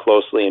at very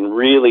closely, and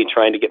really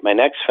trying to get my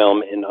next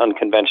film, An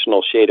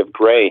Unconventional Shade of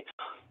Gray,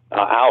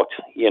 out,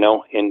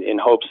 in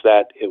hopes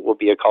that it will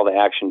be a call to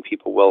action.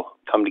 People will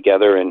come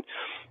together and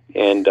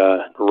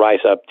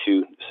rise up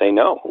to say,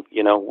 no,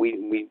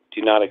 we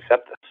do not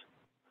accept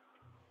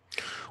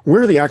this.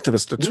 Where are the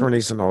activist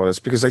attorneys in all this?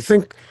 Because I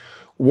think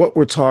what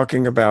we're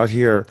talking about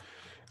here,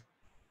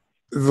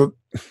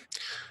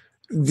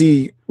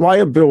 the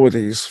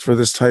liabilities for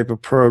this type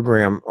of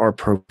program are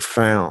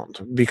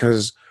profound,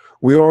 because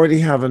we already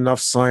have enough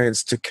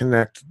science to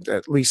connect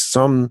at least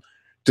some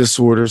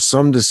disorders,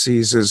 some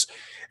diseases,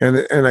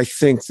 and I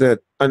think that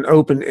an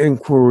open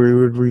inquiry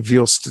would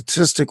reveal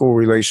statistical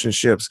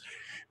relationships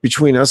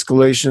between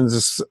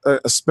escalations,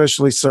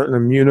 especially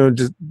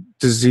certain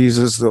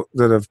diseases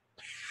that have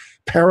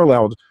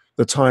paralleled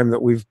the time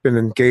that we've been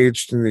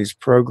engaged in these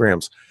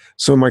programs.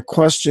 So my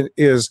question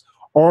is,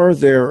 are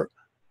there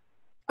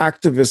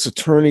activist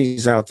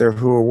attorneys out there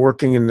who are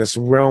working in this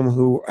realm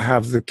who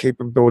have the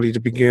capability to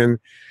begin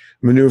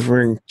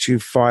maneuvering to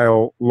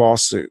file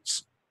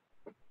lawsuits?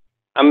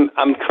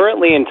 I'm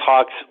currently in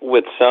talks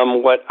with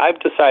some. What I've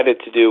decided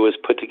to do is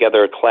put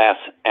together a class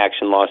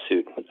action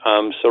lawsuit.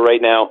 So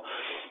right now,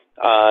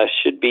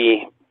 should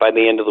be by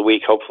the end of the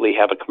week, hopefully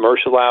have a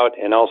commercial out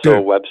and also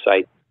a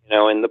website.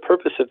 And the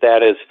purpose of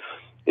that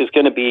is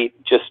going to be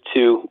just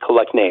to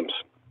collect names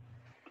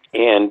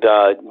and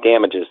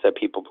damages that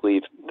people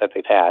believe that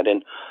they've had.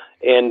 And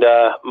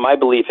my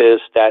belief is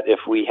that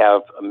if we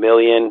have 1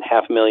 million,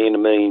 500,000,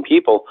 1 million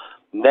people,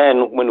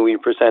 then when we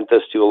present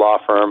this to a law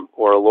firm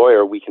or a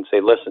lawyer, we can say,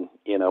 listen,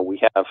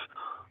 we have,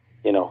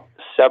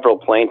 several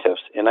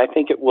plaintiffs, and I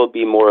think it will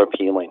be more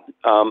appealing.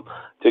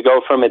 To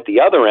go from at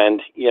the other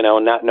end,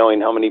 not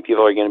knowing how many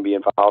people are going to be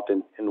involved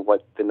and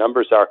what the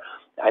numbers are,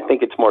 I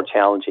think it's more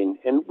challenging.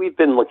 And we've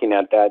been looking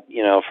at that,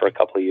 for a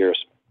couple of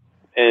years.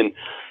 And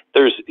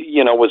there's,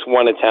 was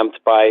one attempt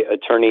by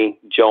attorney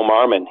Joe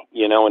Marmon,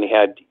 and he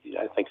had,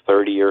 I think,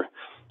 30 or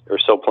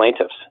so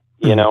plaintiffs,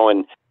 and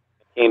it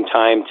came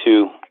time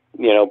to,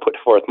 put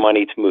forth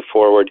money to move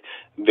forward.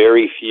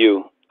 Very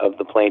few of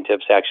the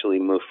plaintiffs actually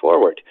moved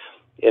forward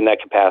in that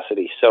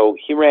capacity. So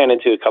he ran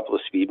into a couple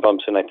of speed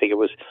bumps, and I think it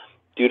was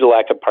due to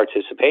lack of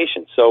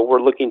participation. So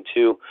we're looking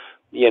to,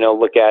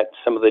 look at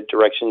some of the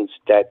directions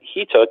that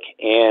he took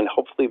and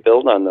hopefully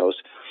build on those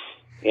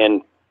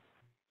and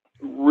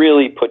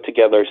really put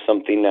together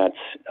something that's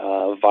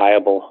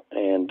viable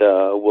and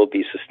will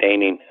be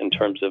sustaining in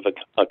terms of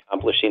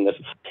accomplishing this.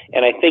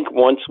 And I think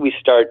once we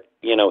start,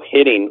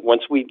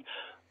 once we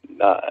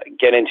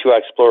get into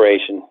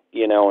exploration,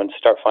 and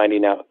start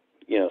finding out,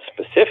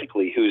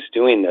 specifically who's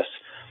doing this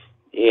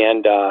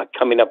and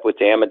coming up with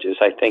damages,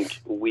 I think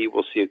we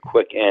will see a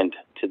quick end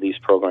to these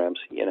programs.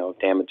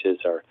 Damages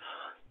are,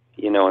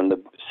 in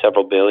the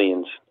several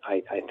billions.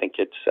 I think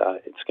it's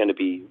going to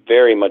be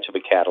very much of a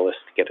catalyst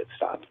to get it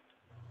stopped.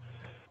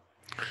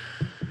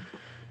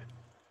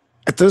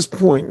 At this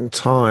point in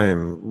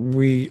time,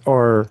 we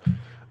are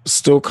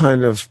still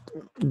kind of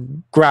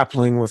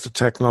grappling with the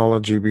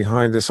technology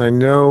behind this. I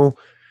know,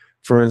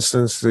 for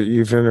instance, that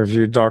you've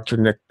interviewed Dr.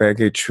 Nick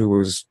Begich, who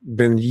has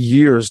been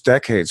years,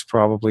 decades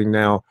probably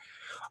now,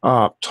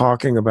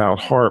 talking about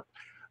HAARP.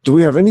 Do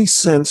we have any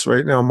sense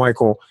right now,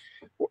 Michael,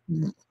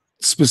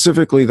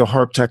 specifically the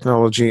HAARP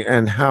technology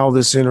and how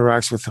this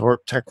interacts with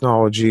HAARP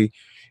technology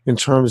in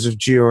terms of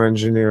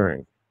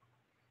geoengineering?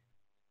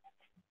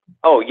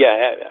 Oh,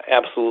 yeah,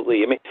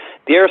 absolutely. I mean,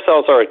 the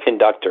aerosols are a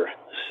conductor,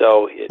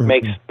 so it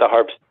makes the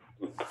HAARPs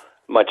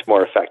much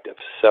more effective.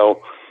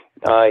 So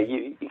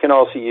you can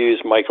also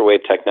use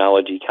microwave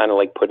technology, kind of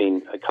like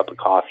putting a cup of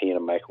coffee in a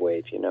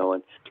microwave,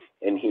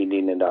 and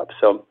heating it up.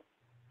 So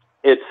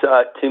it's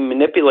to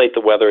manipulate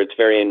the weather. It's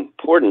very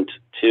important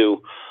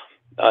to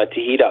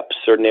heat up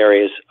certain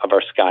areas of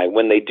our sky.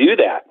 When they do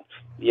that,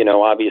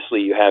 obviously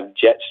you have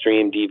jet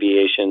stream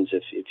deviations.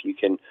 If you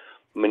can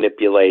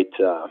manipulate,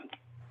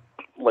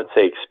 let's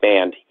say,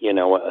 expand,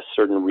 a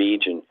certain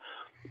region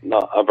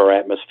of our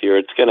atmosphere,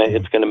 it's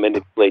gonna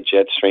manipulate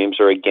jet streams,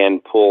 or again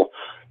pull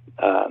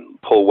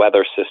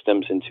weather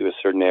systems into a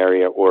certain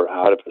area or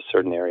out of a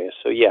certain area.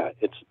 So yeah,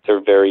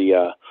 they're very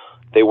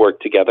they work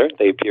together.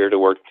 They appear to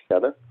work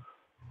together.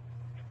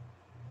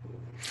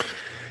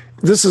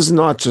 This is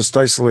not just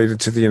isolated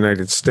to the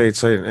United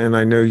States, and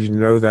I know you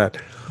know that.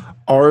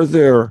 Are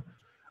there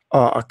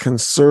a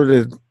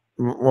concerted,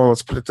 well,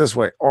 let's put it this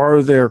way,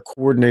 are there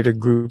coordinated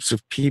groups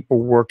of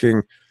people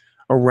working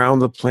around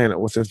the planet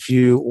with a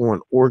view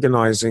on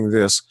organizing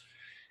this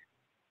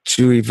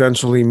to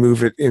eventually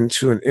move it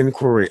into an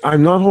inquiry?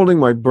 I'm not holding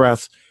my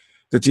breath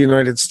that the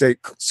United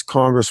States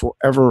Congress will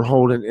ever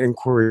hold an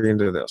inquiry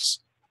into this,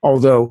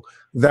 although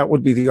that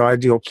would be the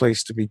ideal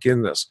place to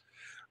begin this.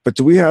 But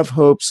do we have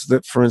hopes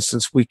that, for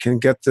instance, we can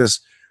get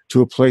this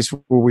to a place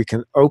where we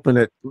can open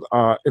it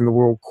in the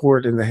World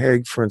Court in The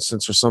Hague, for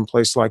instance, or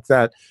someplace like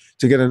that,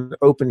 to get an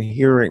open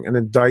hearing, an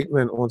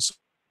indictment on some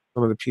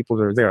of the people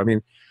that are there? I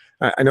mean,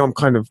 I know I'm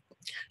kind of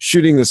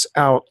shooting this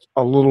out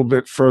a little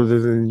bit further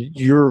than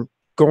you're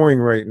going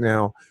right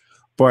now,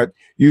 but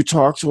you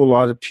talk to a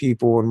lot of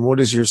people, and what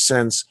is your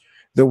sense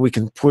that we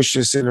can push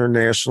this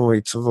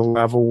internationally to the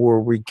level where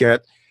we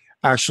get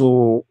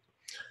actual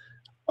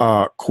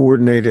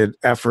coordinated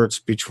efforts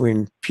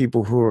between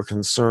people who are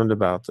concerned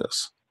about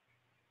this?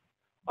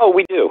 Oh,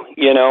 we do,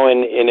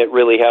 and it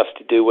really has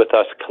to do with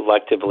us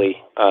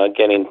collectively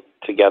getting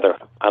together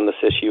on this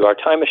issue. Our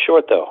time is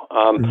short, though.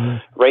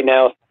 Right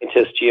now,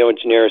 scientists,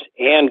 geoengineers,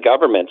 and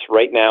governments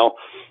right now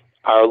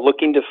are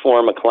looking to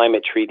form a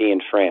climate treaty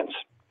in France.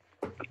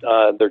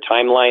 Their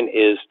timeline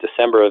is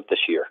December of this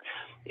year,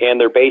 and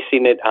they're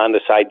basing it on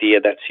this idea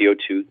that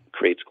CO2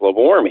 creates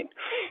global warming.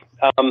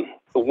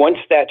 Once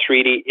that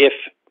treaty, if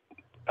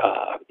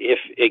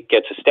it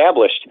gets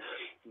established,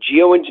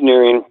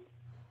 geoengineering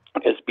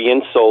is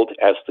being sold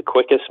as the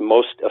quickest,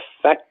 most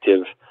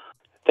effective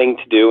thing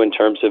to do in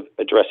terms of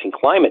addressing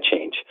climate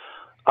change.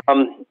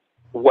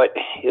 What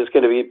is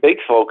going to be a big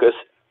focus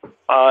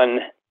on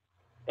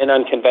an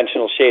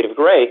unconventional shade of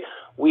gray,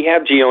 we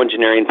have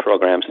geoengineering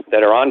programs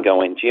that are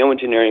ongoing.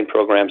 Geoengineering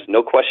programs,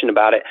 no question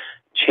about it,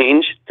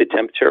 change the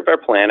temperature of our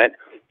planet,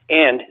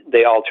 and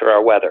they alter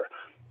our weather.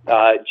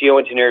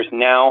 Geoengineers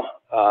now,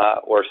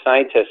 or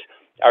scientists,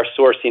 are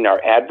sourcing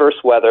our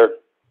adverse weather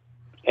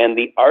and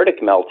the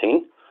Arctic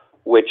melting,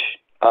 which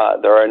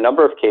there are a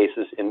number of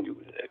cases, and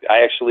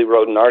I actually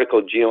wrote an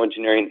article,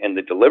 Geoengineering and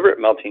the Deliberate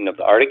Melting of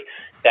the Arctic,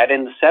 that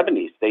in the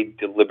 70s, they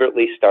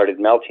deliberately started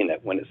melting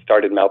it. When it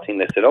started melting,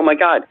 they said, oh my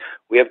God,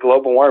 we have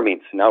global warming,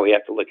 so now we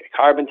have to look at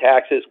carbon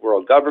taxes,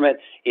 world government,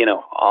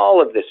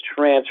 all of this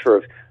transfer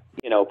of,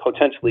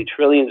 potentially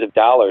trillions of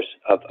dollars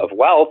of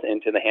wealth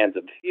into the hands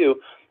of the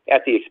few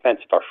at the expense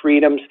of our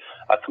freedoms,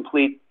 a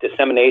complete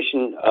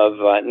dissemination of,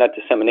 not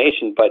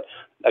dissemination, but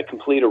a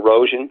complete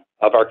erosion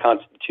of our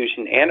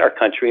Constitution and our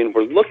country. And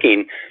we're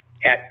looking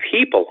at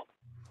people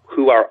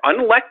who are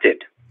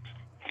unelected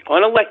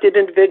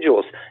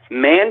individuals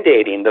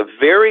mandating the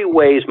very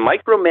ways,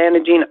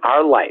 micromanaging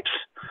our lives,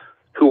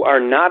 who are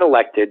not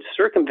elected,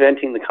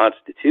 circumventing the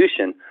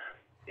Constitution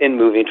and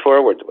moving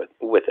forward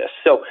with this.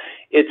 So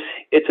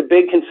it's a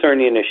big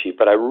concerning issue,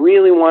 but I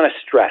really want to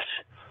stress,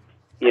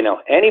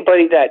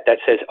 anybody that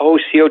says, oh,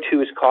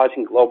 CO2 is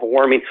causing global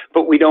warming,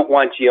 but we don't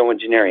want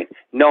geoengineering.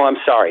 No, I'm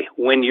sorry.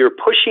 When you're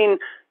pushing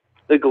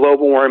the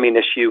global warming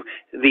issue,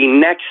 the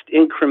next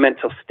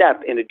incremental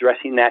step in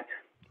addressing that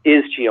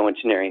is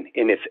geoengineering.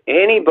 And if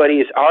anybody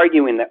is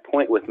arguing that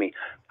point with me,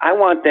 I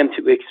want them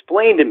to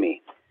explain to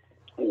me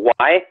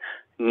why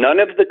none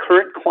of the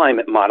current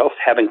climate models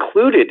have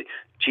included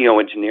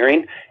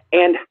geoengineering,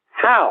 and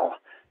how.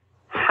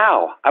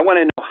 I want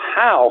to know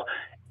how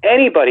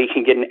anybody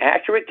can get an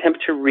accurate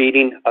temperature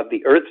reading of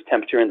the Earth's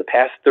temperature in the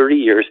past 30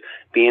 years,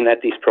 being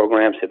that these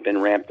programs have been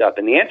ramped up.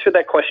 And the answer to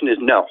that question is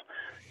no.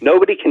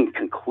 Nobody can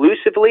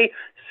conclusively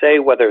say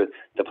whether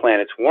the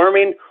planet's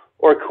warming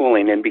or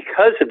cooling. And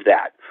because of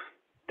that,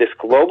 this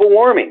global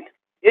warming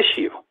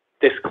issue,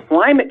 this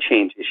climate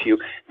change issue,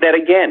 that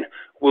again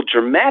will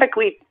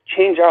dramatically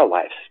change our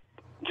lives,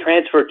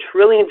 transfer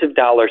trillions of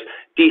dollars,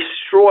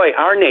 destroy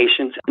our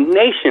nations, a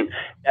nation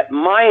that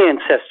my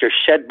ancestors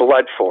shed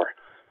blood for.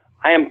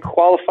 I am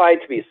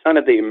qualified to be a son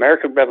of the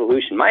American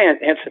Revolution. My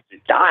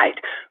ancestors died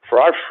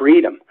for our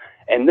freedom,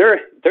 and they're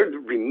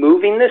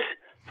removing this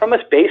from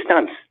us based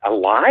on a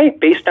lie,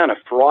 based on a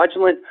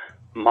fraudulent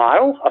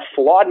model, a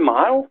flawed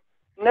model?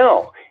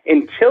 No,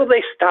 until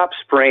they stop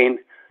spraying,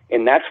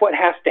 and that's what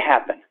has to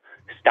happen.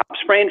 Stop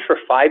spraying for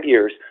 5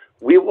 years.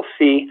 We will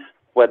see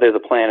whether the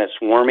planet's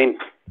warming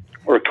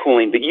or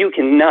cooling, but you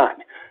cannot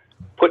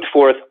put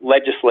forth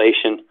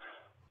legislation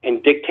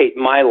and dictate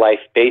my life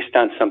based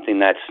on something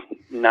that's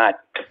not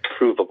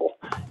provable.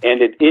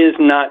 And it is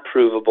not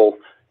provable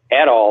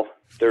at all.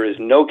 There is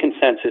no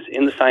consensus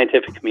in the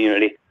scientific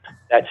community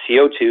that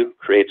CO2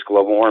 creates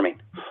global warming.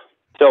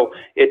 So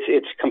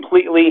it's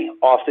completely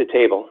off the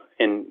table,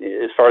 and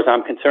as far as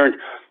I'm concerned.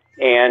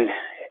 And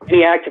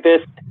any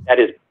activist that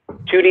is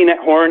tooting that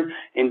horn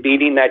and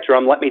beating that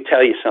drum, let me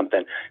tell you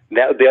something.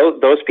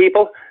 Those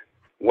people,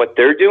 what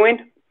they're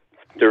doing,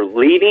 they're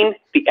leading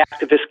the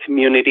activist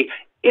community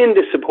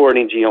into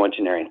supporting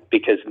geoengineering,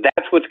 because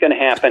that's what's going to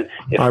happen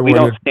if we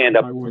don't stand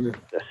up for this.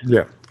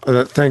 Yeah,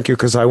 thank you,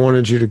 because I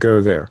wanted you to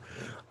go there.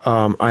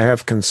 I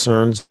have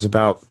concerns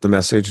about the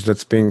message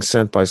that's being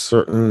sent by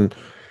certain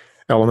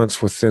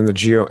elements within the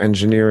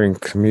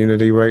geoengineering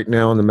community right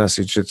now, and the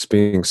message that's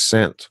being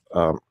sent.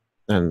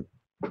 And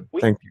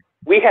thank you.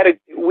 We had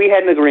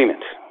an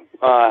agreement.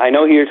 I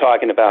know who you're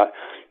talking about,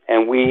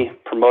 and we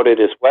promoted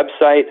his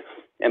website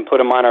and put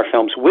them on our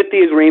films with the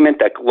agreement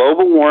that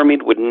global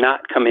warming would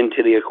not come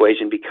into the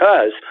equation,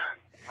 because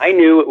I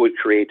knew it would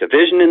create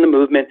division in the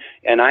movement,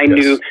 and I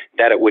knew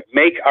that it would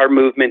make our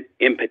movement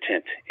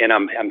impotent. And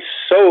I'm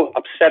so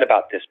upset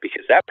about this,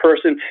 because that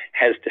person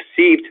has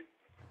deceived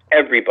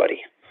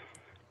everybody.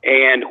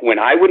 And when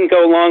I wouldn't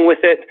go along with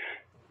it,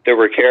 there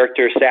were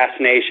character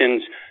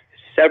assassinations,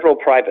 several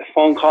private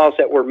phone calls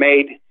that were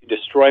made to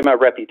destroy my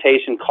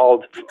reputation,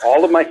 called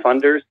all of my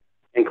funders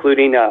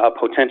including a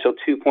potential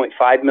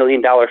 $2.5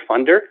 million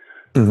funder,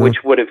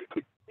 which would have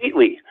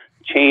completely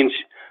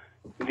changed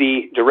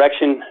the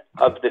direction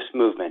of this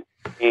movement.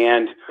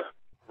 And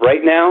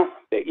right now,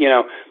 you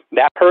know,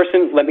 that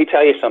person, let me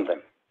tell you something.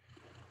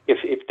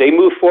 If they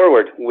move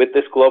forward with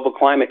this global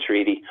climate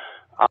treaty,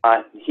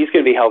 he's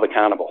going to be held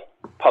accountable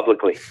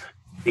publicly,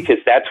 because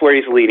that's where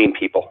he's leading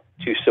people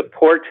to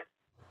support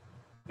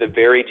the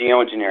very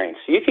geoengineering.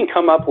 So you can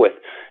come up with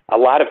a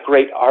lot of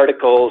great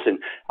articles and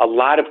a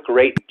lot of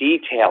great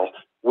detail,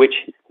 which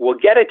will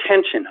get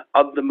attention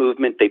of the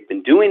movement. They've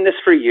been doing this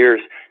for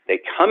years. They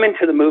come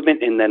into the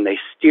movement and then they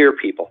steer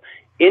people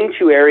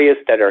into areas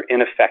that are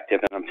ineffective.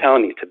 And I'm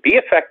telling you, to be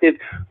effective,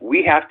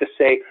 we have to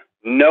say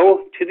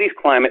no to these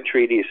climate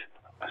treaties,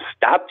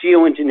 stop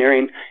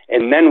geoengineering,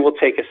 and then we'll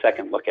take a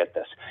second look at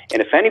this.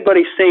 And if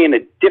anybody's saying a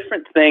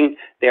different thing,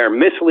 they are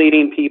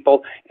misleading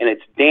people, and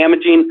it's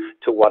damaging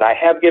to what I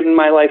have given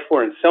my life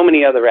for, and so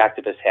many other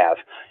activists have.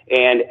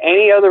 And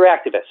any other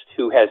activist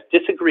who has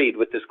disagreed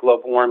with this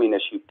global warming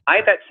issue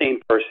by that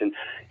same person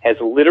has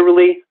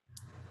literally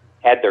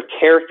had their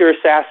character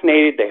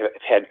assassinated. They have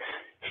had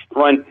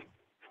front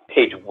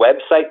page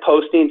website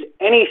postings,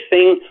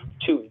 anything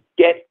to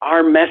get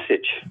our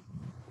message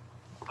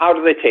out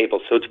of the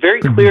table. So it's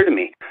very clear to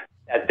me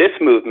that this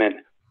movement,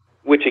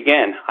 which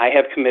again, I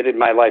have committed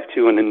my life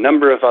to and a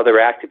number of other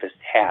activists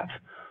have,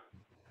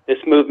 this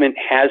movement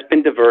has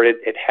been diverted,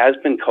 it has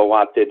been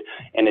co-opted,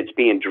 and it's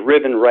being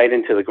driven right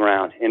into the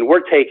ground. And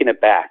we're taking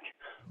it back.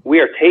 We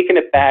are taking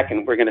it back,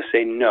 and we're going to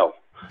say no.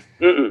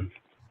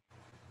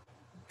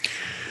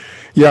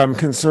 Yeah, I'm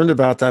concerned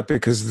about that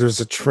because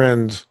there's a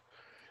trend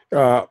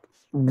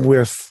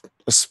with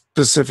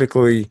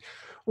specifically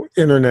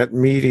internet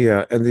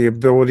media and the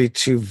ability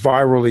to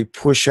virally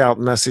push out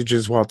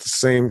messages while at the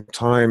same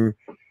time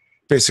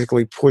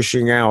basically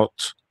pushing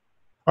out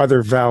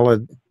other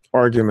valid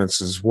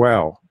arguments as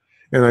well.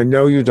 And I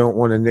know you don't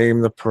want to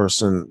name the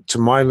person. To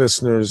my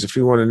listeners, if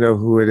you want to know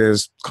who it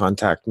is,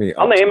 contact me.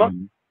 I'll name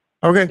him.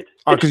 Okay.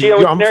 I'm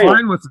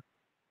fine with it.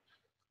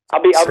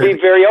 I'll be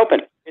very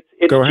open.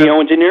 It's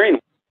geoengineering.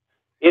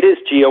 It is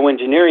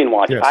Geoengineering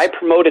Watch. Yes. I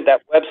promoted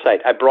that website.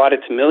 I brought it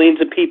to millions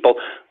of people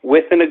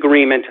with an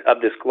agreement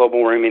of this global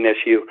warming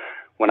issue.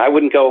 When I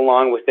wouldn't go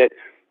along with it,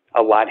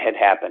 a lot had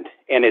happened,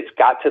 and it's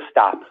got to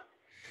stop.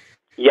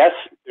 Yes,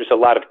 there's a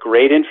lot of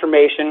great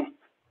information,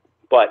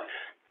 but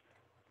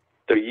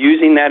they're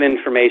using that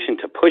information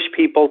to push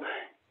people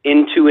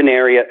into an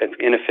area of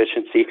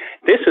inefficiency.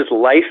 This is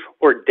life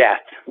or death.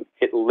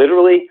 It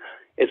literally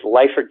is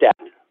life or death,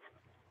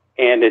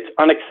 and it's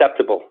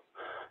unacceptable.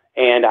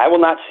 And I will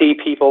not see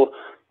people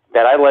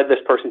that I led this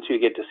person to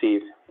get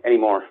deceived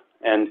anymore.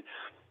 And,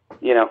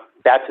 you know,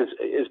 that's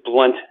as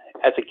blunt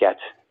as it gets.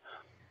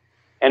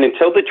 And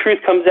until the truth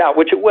comes out,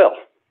 which it will,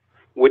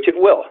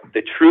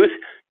 the truth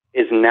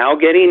is now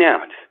getting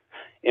out.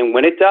 And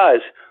when it does,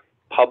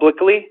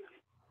 publicly,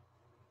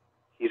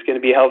 he's going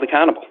to be held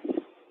accountable.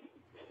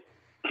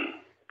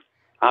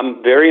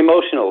 I'm very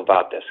emotional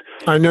about this.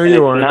 I know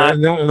you are,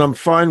 and I'm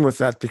fine with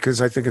that because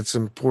I think it's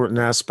an important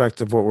aspect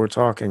of what we're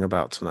talking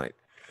about tonight.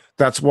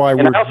 That's why I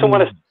also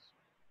want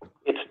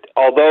to,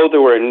 although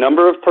there were a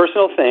number of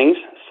personal things,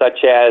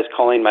 such as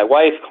calling my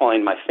wife,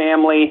 calling my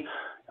family,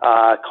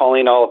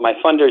 calling all of my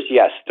funders,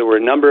 yes, there were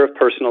a number of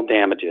personal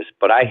damages,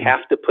 but I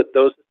have to put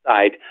those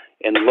aside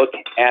and look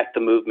at the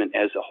movement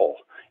as a whole.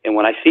 And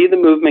when I see the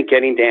movement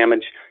getting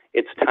damaged,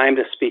 it's time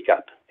to speak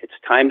up. It's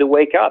time to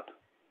wake up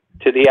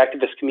to the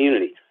activist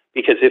community.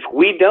 Because if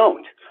we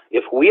don't,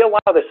 if we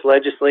allow this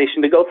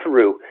legislation to go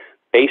through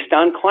based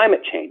on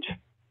climate change,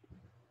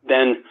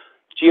 then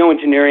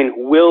geoengineering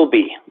will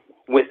be,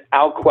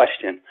 without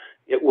question,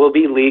 it will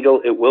be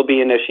legal, it will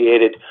be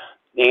initiated,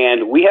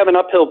 and we have an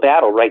uphill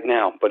battle right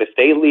now. But if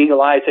they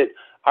legalize it,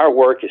 our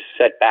work is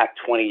set back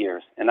 20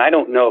 years, and I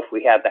don't know if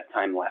we have that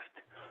time left.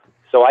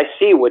 So I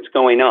see what's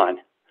going on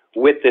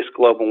with this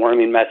global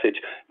warming message,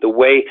 the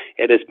way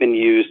it has been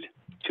used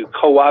to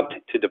co-opt,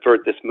 to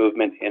divert this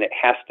movement, and it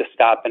has to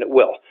stop, and it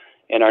will.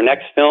 In our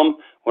next film,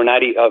 we're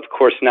not, of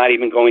course, not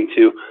even going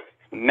to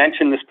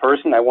mention this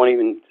person. I won't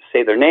even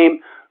say their name,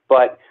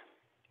 but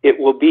it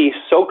will be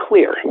so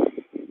clear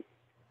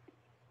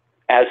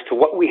as to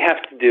what we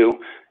have to do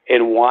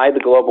and why the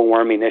global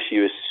warming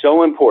issue is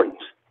so important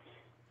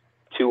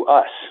to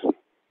us,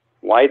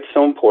 why it's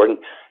so important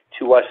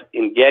to us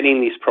in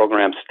getting these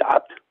programs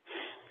stopped.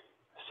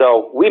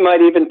 So we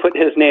might even put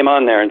his name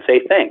on there and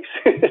say thanks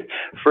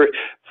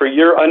for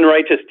your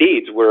unrighteous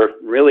deeds. We're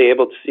really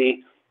able to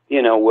see,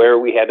 you know, where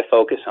we had to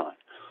focus on.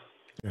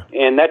 Yeah.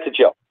 And that's a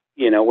joke.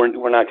 You know,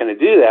 we're not going to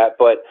do that,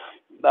 but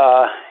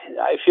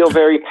I feel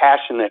very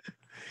passionate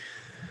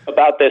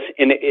about this,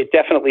 and it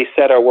definitely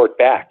set our work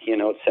back. You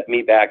know, it set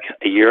me back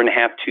a year and a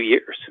half, 2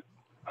 years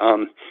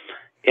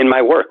in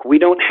my work. We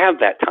don't have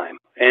that time,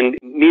 and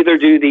neither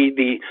do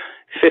the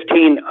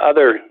 15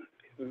 other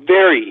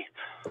very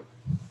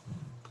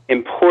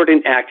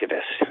important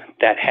activists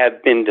that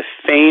have been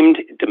defamed,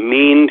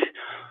 demeaned,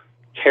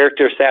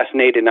 character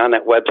assassinated on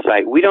that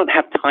website. We don't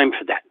have time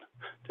for that.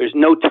 There's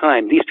no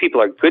time. These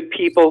people are good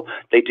people.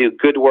 They do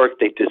good work.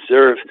 They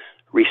deserve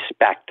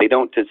respect. They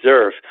don't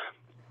deserve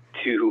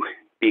to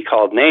be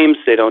called names.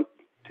 They don't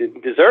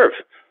deserve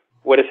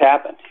what has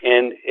happened,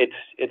 and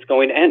it's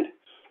going to end.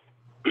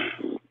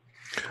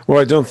 Well,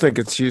 I don't think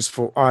it's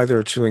useful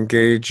either to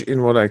engage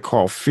in what I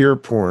call fear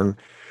porn,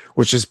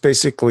 which is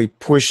basically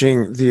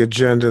pushing the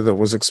agenda that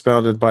was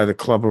expounded by the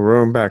Club of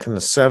Rome back in the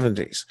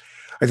 70s.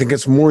 I think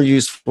it's more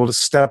useful to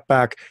step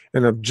back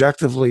and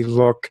objectively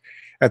look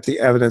at the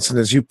evidence. And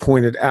as you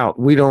pointed out,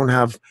 we don't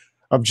have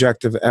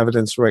objective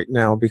evidence right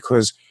now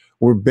because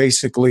we're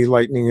basically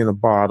lightning in a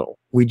bottle.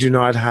 We do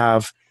not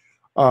have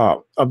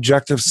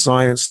objective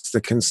science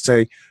that can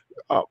say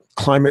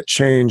climate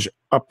change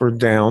up or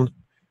down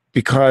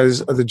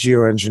because of the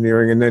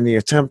geoengineering, and then the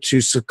attempt to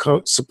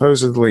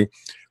supposedly,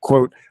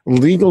 quote,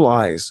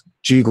 legalize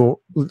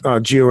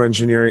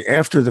geoengineering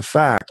after the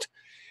fact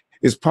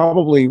is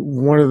probably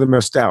one of the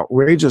most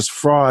outrageous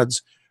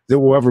frauds that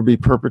will ever be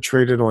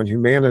perpetrated on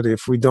humanity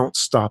if we don't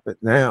stop it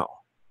now.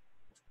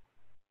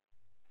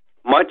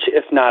 Much,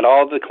 if not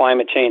all, of the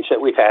climate change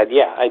that we've had,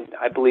 yeah,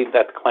 I believe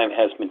that the climate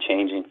has been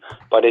changing,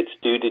 but it's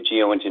due to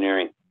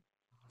geoengineering,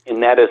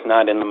 and that is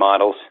not in the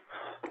models.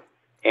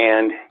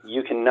 And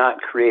you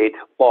cannot create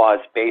laws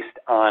based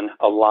on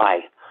a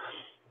lie.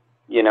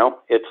 You know,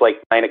 it's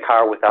like buying a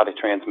car without a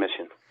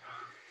transmission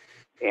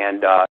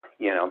and,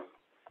 you know,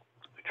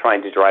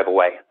 trying to drive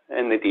away.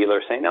 And the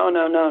dealer saying, no,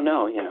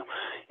 you know,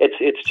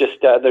 it's just,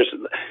 there's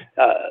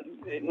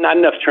not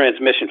enough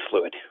transmission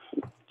fluid.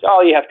 So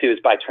all you have to do is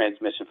buy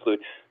transmission fluid.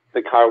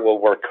 The car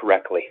will work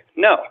correctly.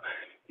 No,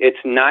 it's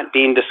not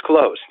being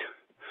disclosed.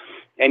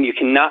 And you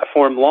cannot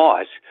form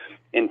laws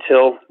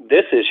until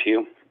this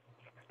issue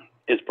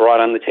is brought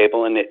on the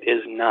table, and it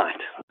is not.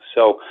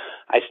 So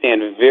I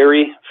stand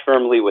very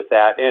firmly with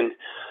that. And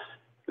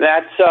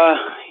that's,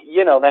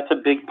 you know, that's a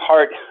big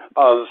part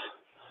of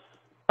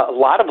a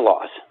lot of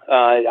laws.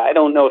 I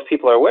don't know if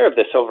people are aware of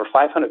this. Over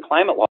 500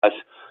 climate laws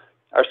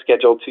are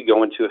scheduled to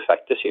go into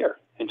effect this year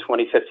in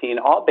 2015,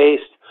 all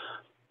based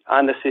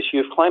on this issue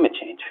of climate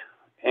change.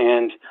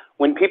 And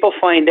when people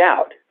find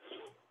out,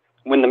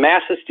 when the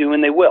masses do,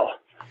 and they will,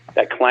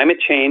 that climate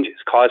change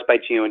is caused by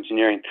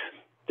geoengineering,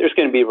 there's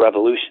going to be a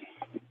revolution.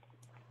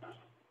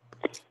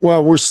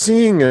 Well, we're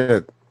seeing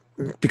it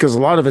because a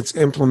lot of it's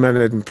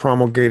implemented and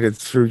promulgated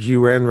through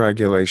UN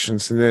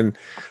regulations and then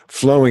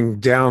flowing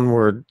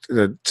downward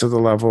to the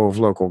level of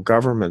local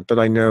government. But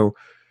I know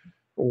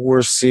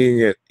we're seeing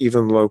it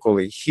even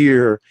locally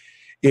here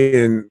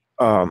in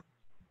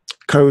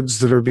codes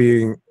that are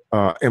being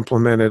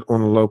implemented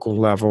on a local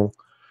level.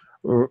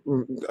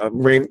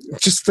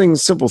 Just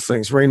things, simple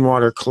things,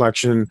 rainwater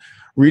collection,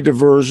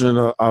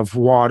 rediversion of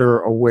water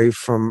away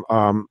from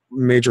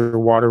major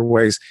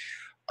waterways.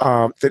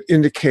 That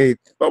indicate,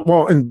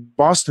 well, in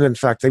Boston, in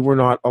fact, they were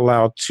not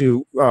allowed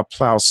to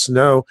plow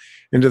snow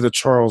into the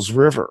Charles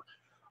River.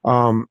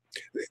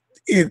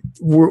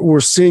 We're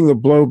seeing the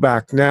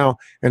blowback now,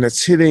 and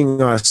it's hitting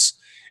us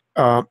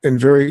in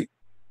very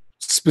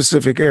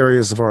specific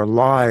areas of our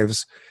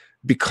lives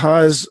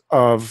because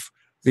of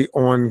the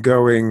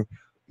ongoing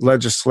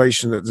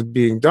legislation that's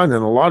being done.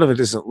 And a lot of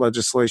it isn't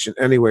legislation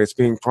anyway. It's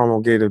being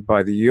promulgated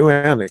by the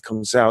UN. It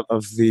comes out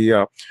of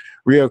the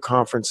Rio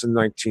Conference in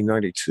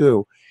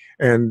 1992.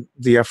 And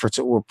the efforts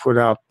that were put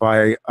out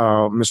by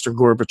Mr.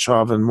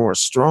 Gorbachev and Morris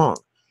Strong.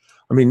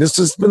 I mean, this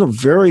has been a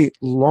very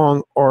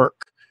long arc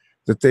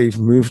that they've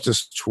moved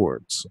us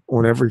towards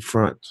on every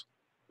front.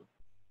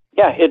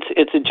 Yeah,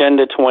 it's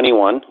Agenda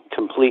 21,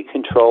 complete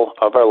control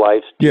of our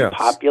lives. Yes.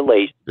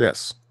 Population.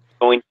 Yes.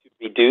 Going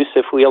to reduce,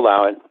 if we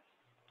allow it,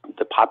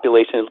 the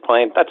population of the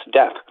planet. That's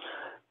death.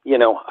 You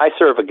know, I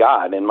serve a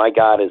God, and my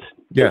God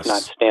does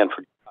not stand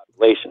for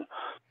population.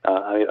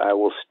 I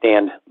will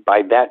stand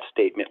by that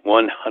statement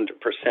 100%.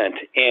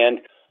 And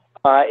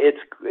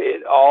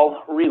it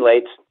all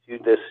relates to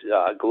this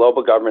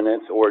global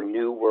governance or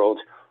New World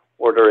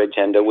Order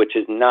agenda, which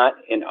is not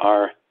in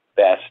our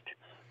best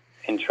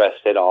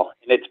interest at all.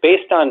 And it's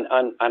based on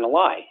a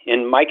lie.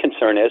 And my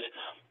concern is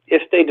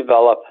if they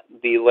develop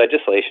the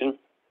legislation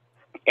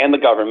and the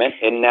government,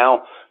 and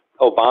now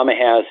Obama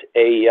has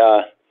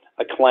a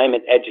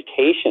climate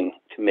education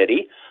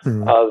committee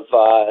of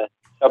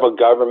several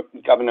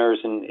governors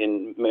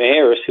and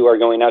mayors who are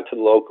going out to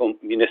the local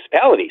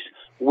municipalities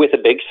with a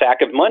big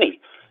sack of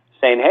money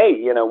saying, hey,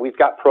 you know, we've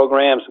got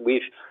programs,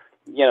 we've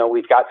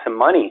got some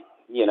money,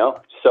 you know.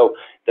 So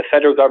the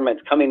federal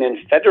government's coming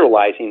in,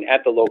 federalizing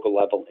at the local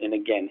level. And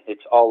again,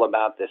 it's all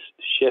about this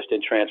shift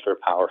and transfer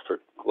of power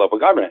for global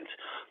governance.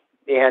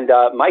 And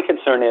my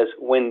concern is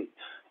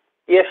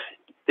if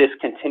this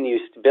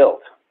continues to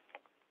build,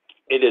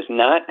 it is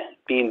not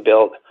being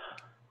built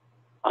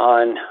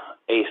on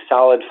a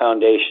solid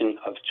foundation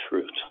of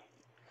truth.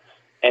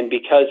 And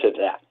because of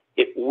that,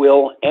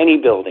 any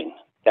building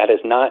that is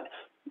not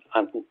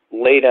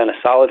laid on a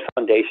solid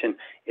foundation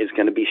is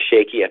going to be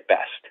shaky at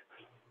best.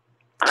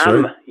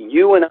 Sure.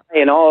 You and I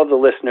and all of the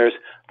listeners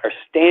are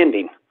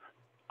standing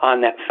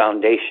on that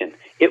foundation.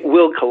 It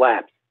will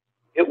collapse.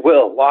 It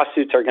will.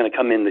 Lawsuits are going to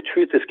come in. The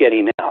truth is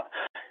getting out.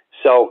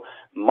 So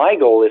my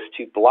goal is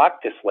to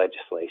block this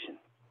legislation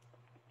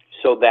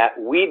so that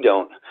we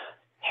don't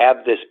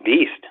have this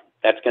beast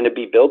that's going to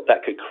be built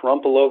that could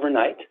crumple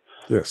overnight,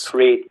 Yes.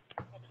 create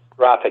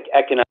catastrophic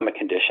economic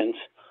conditions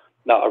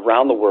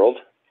around the world,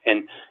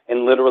 and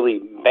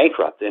literally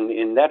bankrupt.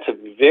 And that's a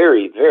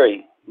very,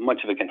 very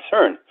much of a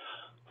concern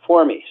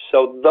for me.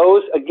 So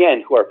those,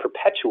 again, who are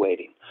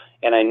perpetuating,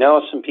 and I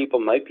know some people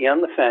might be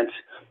on the fence,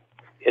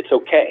 it's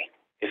okay.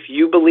 If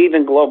you believe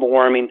in global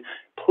warming,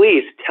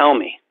 please tell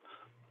me.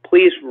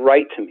 Please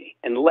write to me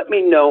and let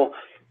me know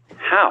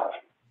how.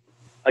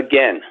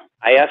 Again,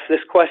 I ask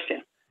this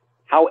question,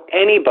 how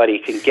anybody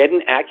can get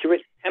an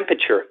accurate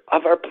temperature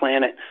of our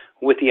planet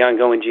with the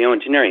ongoing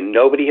geoengineering.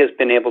 Nobody has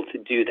been able to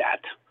do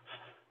that.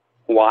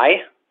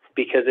 Why?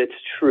 Because it's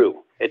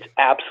true. It's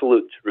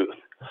absolute truth.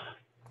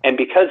 And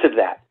because of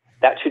that,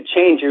 that should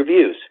change your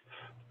views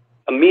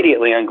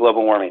immediately on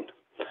global warming.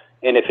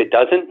 And if it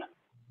doesn't,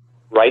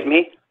 write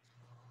me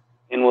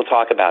and we'll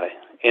talk about it.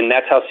 And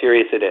that's how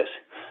serious it is.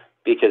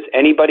 Because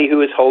anybody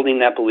who is holding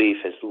that belief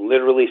is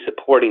literally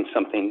supporting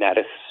something that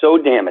is so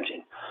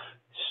damaging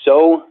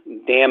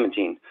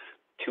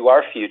to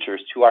our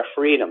futures, to our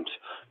freedoms,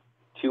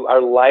 to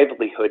our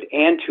livelihood,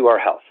 and to our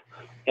health.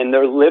 And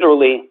they're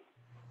literally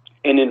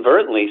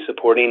inadvertently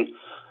supporting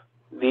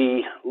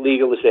the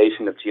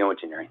legalization of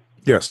geoengineering.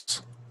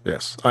 Yes,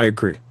 yes, I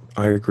agree.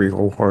 I agree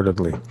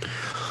wholeheartedly.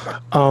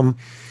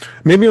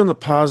 Maybe on the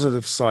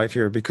positive side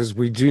here, because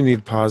we do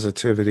need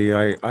positivity,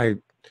 I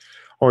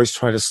always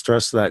try to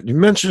stress that. You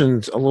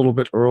mentioned a little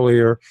bit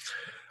earlier,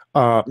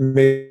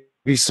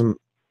 maybe some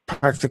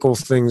practical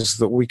things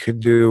that we could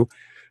do,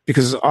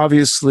 because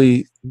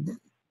obviously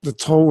the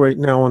toll right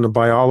now on the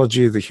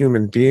biology of the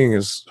human being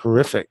is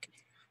horrific.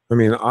 I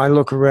mean, I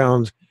look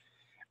around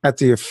at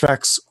the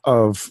effects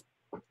of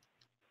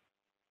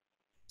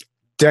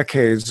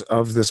decades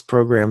of this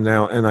program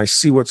now, and I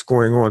see what's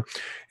going on.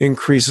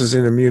 Increases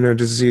in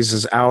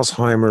immunodiseases,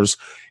 Alzheimer's,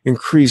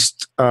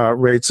 increased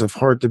rates of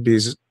heart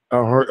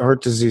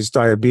disease,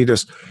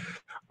 diabetes.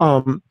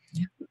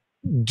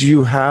 Do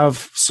you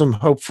have some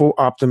hopeful,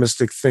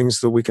 optimistic things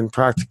that we can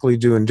practically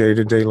do in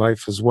day-to-day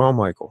life as well,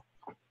 Michael?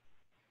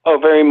 Oh,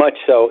 very much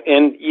so.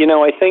 And,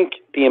 I think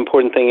the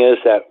important thing is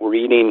that we're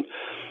eating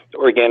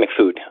organic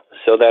food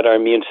so that our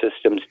immune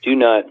systems do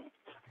not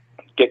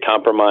get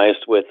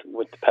compromised with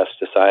the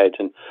pesticides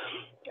and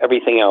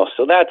everything else.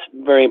 So that's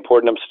very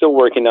important. I'm still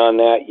working on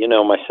that,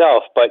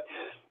 myself. But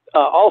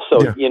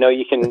also,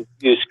 you can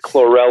use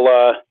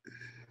chlorella,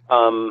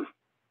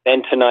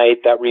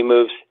 bentonite that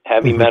removes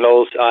heavy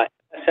metals,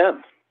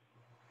 SM,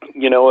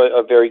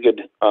 a very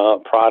good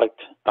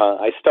product.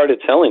 I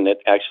started selling it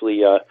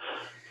actually.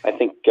 I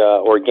think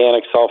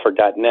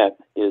organicsulfur.net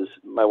is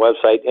my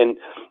website, and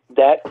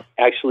that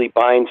actually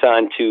binds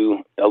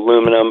onto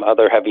aluminum,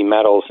 other heavy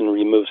metals, and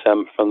removes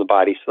them from the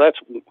body. So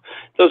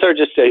those are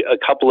just a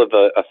couple of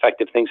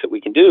effective things that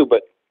we can do.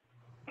 But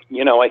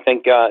I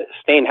think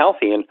staying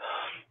healthy, and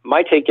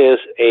my take is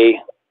a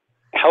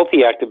healthy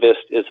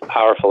activist is a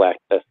powerful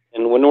activist.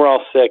 And when we're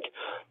all sick,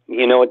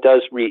 it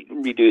does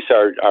reduce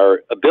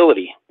our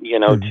ability,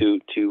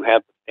 to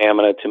have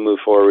stamina to move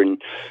forward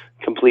and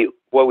complete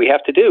what we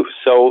have to do.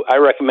 So I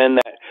recommend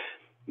that,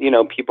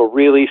 people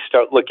really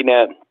start looking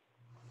at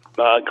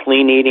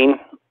clean eating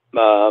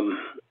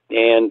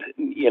and,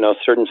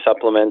 certain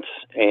supplements,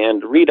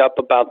 and read up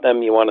about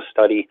them. You want to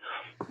study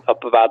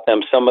up about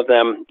them. Some of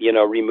them,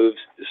 remove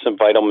some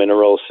vital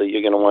minerals, so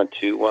you're going to want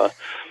to,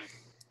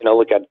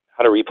 look at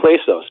how to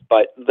replace those.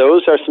 But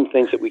those are some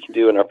things that we can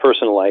do in our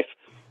personal life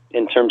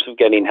in terms of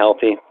getting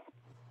healthy.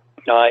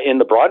 In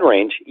the broad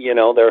range,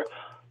 there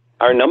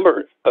are a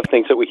number of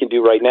things that we can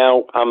do right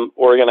now. I'm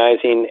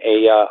organizing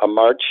a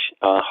march,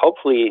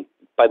 hopefully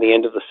by the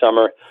end of the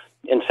summer,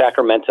 in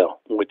Sacramento,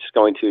 which is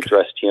going to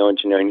address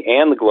geoengineering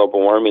and the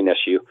global warming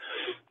issue,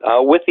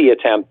 with the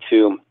attempt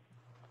to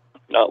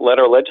let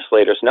our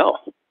legislators know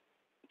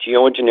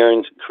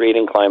geoengineering is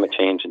creating climate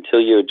change.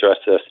 Until you address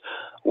this,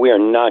 we are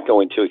not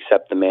going to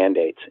accept the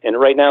mandates. And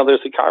right now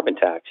there's a carbon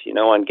tax,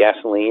 on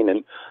gasoline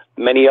and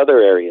many other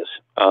areas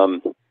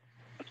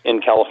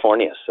in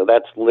California. So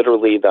that's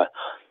literally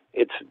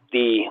it's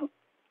the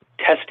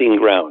testing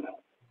ground.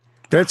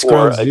 That's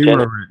ground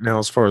zero right now,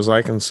 as far as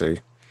I can see.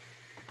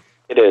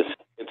 It is.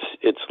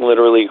 It's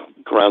literally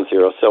ground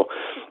zero. So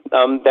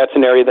that's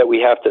an area that we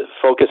have to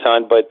focus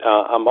on. But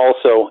I'm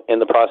also in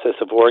the process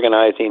of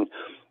organizing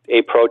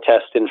a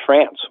protest in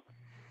France,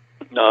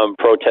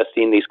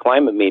 protesting these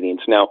climate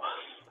meetings. Now,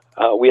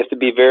 we have to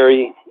be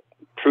very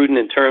prudent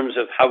in terms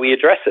of how we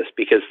address this,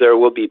 because there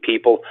will be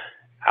people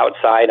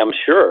outside, I'm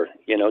sure,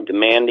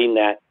 demanding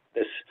that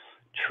this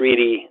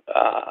treaty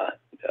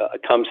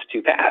comes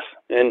to pass.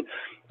 And,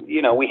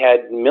 we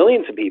had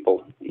millions of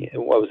people,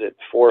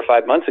 4 or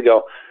 5 months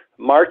ago,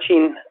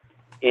 marching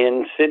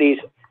in cities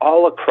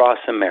all across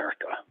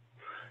America,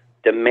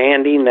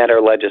 demanding that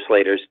our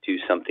legislators do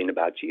something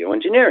about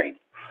geoengineering.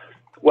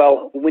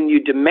 Well, when you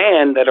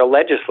demand that our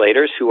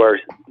legislators, who are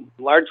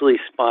largely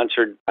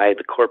sponsored by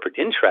the corporate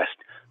interest,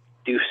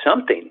 do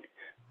something,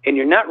 and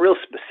you're not real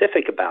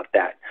specific about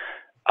that,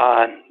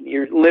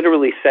 you're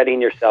literally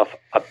setting yourself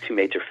up to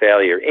major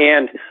failure.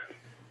 And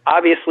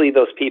obviously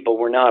those people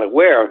were not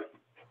aware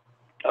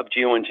of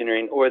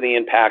geoengineering or the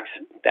impacts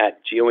that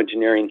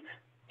geoengineering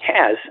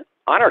has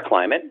on our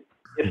climate.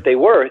 If they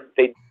were,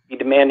 they'd be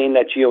demanding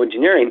that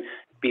geoengineering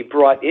be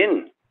brought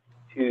in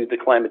to the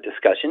climate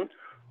discussion,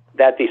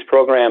 that these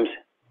programs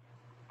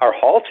are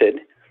halted,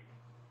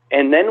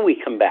 and then we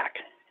come back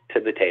to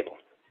the table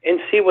and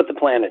see what the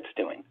planet's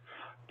doing.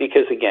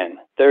 Because again,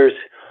 there's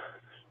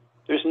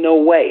no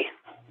way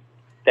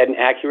that an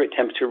accurate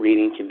temperature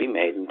reading can be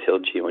made until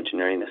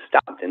geoengineering is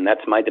stopped, and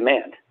that's my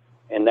demand.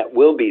 And that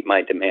will be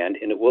my demand,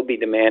 and it will be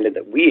demanded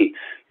that we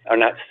are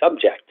not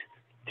subject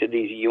to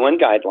these UN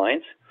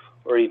guidelines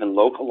or even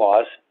local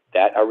laws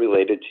that are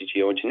related to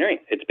geoengineering.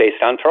 It's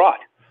based on fraud,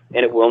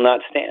 and it will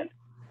not stand.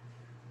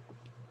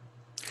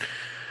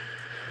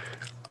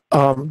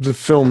 The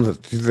film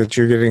that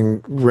you're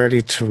getting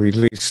ready to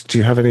release, do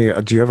you have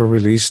a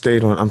release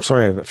date on? I'm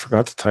sorry, I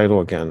forgot the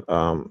title again.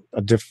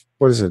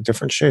 What is it? A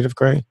Different Shade of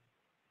Gray?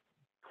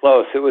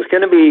 Close. It was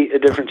going to be A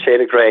Different Shade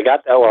of Gray. I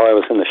got that while I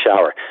was in the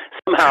shower.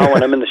 Somehow,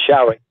 when I'm in the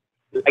shower,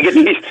 I get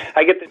the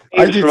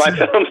themes for my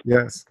films.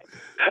 Yes.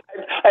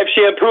 I have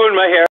shampoo in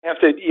my hair. I have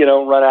to,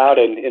 run out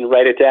and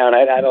write it down.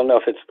 I don't know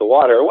if it's the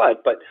water or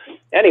what, but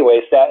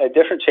anyways, that A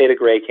Different Shade of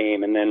Gray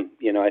came, and then,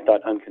 I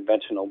thought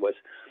Unconventional was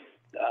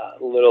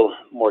a little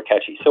more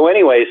catchy. So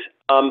anyways,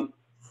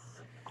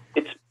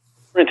 it's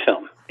print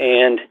film,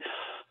 and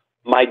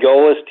my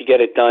goal is to get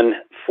it done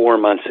 4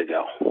 months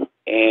ago.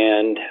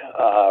 And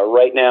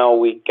right now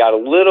we got a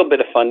little bit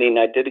of funding.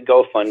 I did a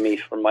GoFundMe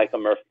for Michael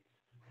Murphy's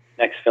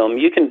next film.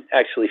 You can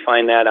actually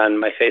find that on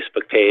my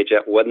Facebook page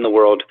at What in the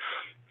World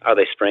Are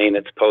They Spraying?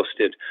 It's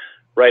posted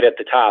right at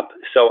the top.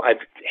 So I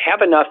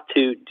have enough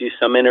to do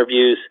some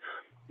interviews.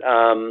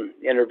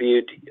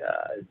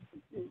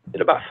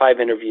 Did about 5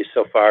 interviews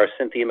so far.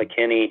 Cynthia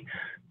McKinney,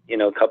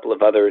 a couple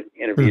of other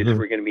interviews that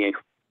we're going to be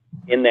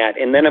in that.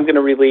 And then I'm going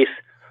to release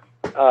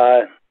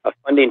a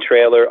funding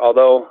trailer,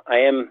 although I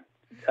am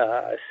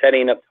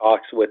setting up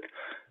talks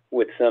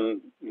with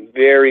some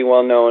very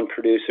well-known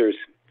producers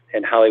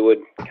in Hollywood,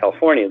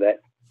 California that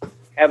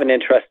have an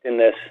interest in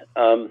this.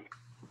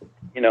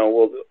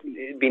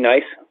 It'd be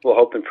nice. We'll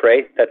hope and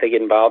pray that they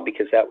get involved,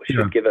 because that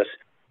should give us,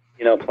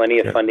 plenty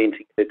of funding to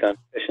get it done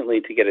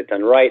efficiently, to get it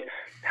done right.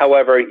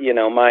 However,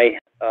 I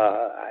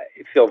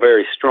feel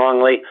very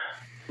strongly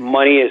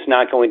money is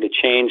not going to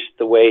change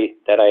the way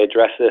that I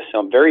address this. So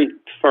I'm very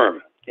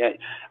firm. Yeah,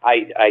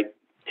 I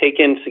take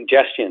in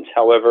suggestions.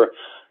 However,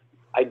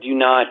 I do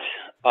not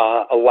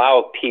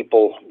allow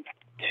people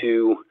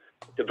to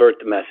divert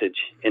the message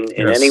in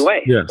any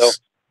way. Yes. So,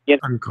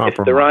 if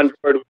they're on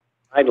board with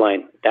the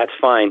guideline, that's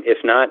fine.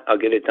 If not, I'll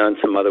get it done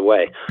some other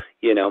way.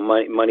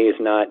 Money is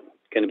not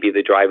going to be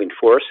the driving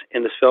force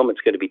in this film.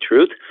 It's going to be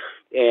truth.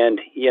 And,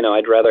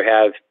 I'd rather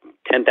have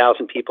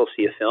 10,000 people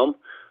see a film,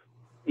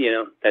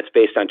 that's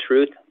based on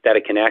truth, that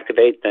it can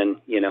activate,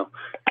 than,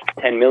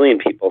 10 million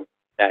people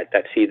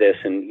that see this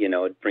and,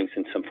 it brings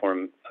in some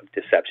form of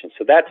deception.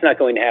 So that's not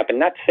going to happen.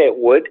 Not to say it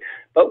would,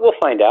 but we'll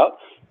find out.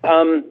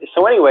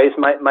 So anyways,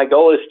 my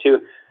goal is to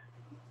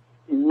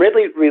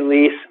really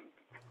release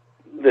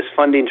this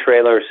funding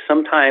trailer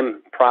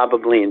sometime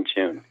probably in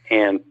June.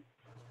 And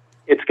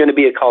it's going to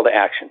be a call to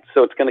action.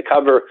 So it's going to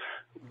cover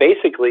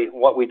basically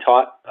what we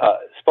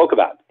spoke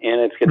about.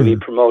 And it's going to be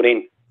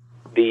promoting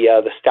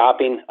the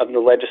stopping of the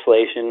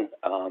legislation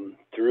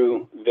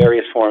through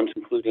various forms,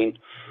 including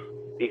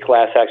the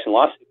class action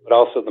lawsuit, but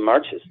also the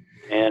marches.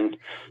 And,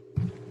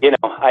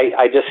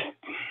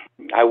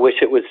 I wish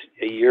it was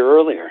a year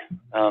earlier,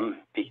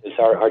 because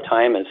our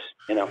time is,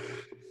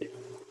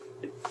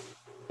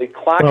 the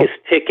clock is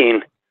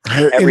ticking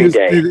every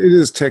day. It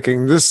is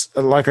ticking. This,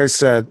 like I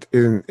said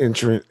in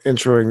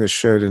introing the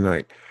show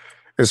tonight,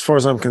 as far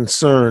as I'm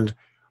concerned,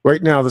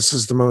 right now this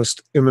is the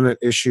most imminent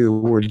issue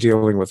we're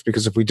dealing with,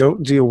 because if we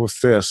don't deal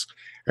with this,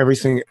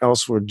 everything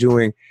else we're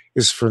doing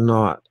is for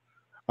naught.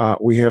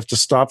 We have to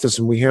stop this,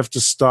 and we have to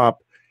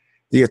stop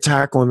the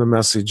attack on the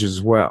message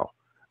as well.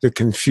 The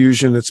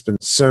confusion that's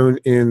been sown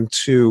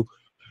into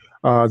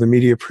the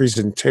media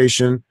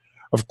presentation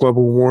of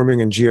global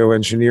warming and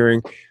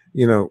geoengineering.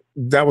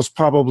 That was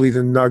probably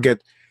the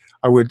nugget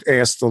I would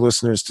ask the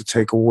listeners to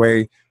take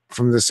away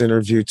from this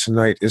interview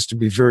tonight, is to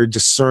be very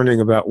discerning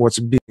about what's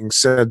being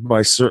said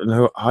by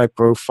certain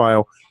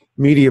high-profile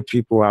media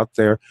people out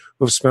there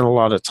who have spent a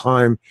lot of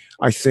time,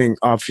 I think,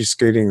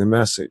 obfuscating the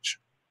message.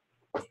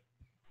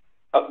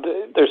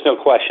 There's no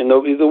question.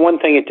 The one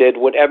thing it did,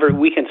 whatever,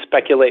 we can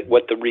speculate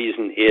what the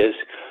reason is,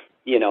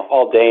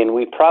 all day, and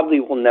we probably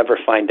will never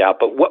find out.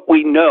 But what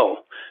we know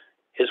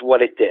is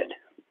what it did.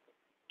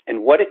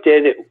 And what it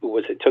did,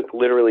 it took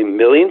literally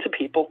millions of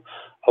people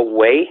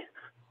away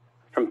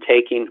from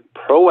taking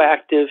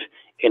proactive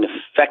and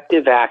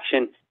effective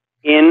action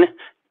in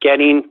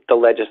getting the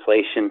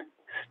legislation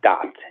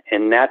stopped.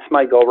 And that's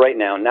my goal right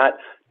now, not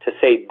to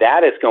say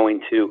that is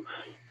going to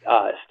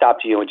stop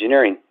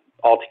geoengineering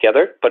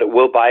altogether, but it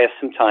will buy us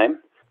some time.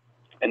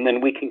 And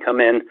then we can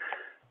come in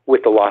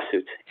with the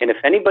lawsuits. And if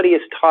anybody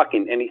is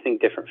talking anything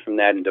different from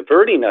that and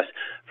diverting us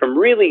from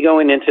really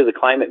going into the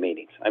climate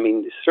meetings, I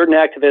mean, certain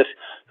activists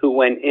who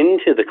went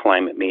into the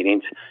climate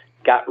meetings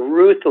got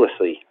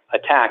ruthlessly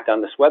attacked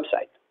on this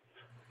website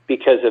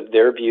because of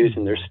their views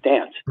and their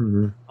stance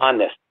on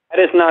this. That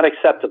is not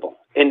acceptable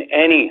in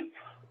any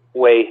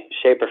way,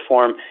 shape, or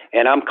form,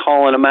 and I'm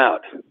calling him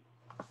out.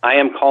 I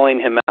am calling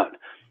him out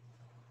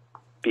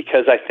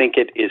because I think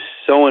it is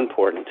so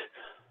important,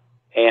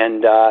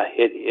 and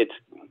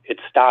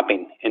it's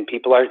stopping, and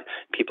people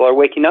are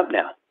waking up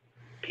now.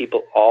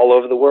 People all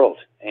over the world,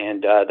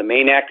 and the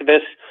main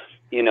activists,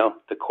 you know,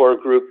 the core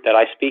group that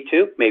I speak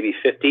to, maybe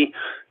 50,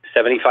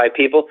 75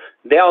 people,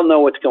 they all know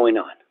what's going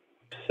on.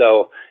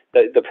 So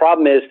the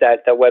problem is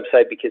that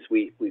website, because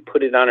we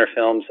put it on our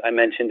films, I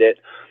mentioned it,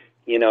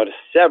 you know, to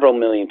several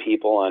million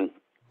people on,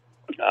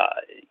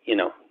 you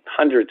know,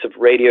 hundreds of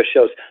radio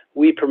shows.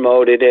 We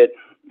promoted it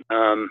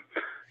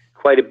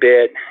quite a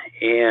bit,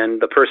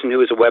 and the person who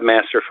was a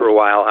webmaster for a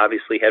while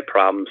obviously had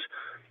problems,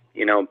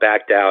 you know,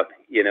 backed out.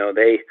 You know,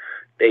 they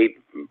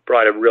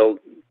brought a real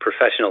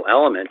professional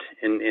element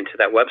into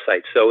that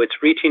website. So it's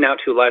reaching out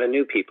to a lot of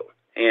new people,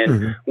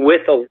 and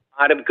with a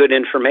lot of good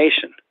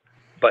information,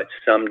 but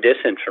some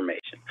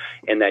disinformation.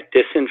 And that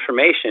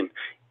disinformation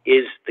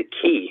is the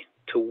key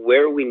to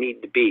where we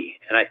need to be.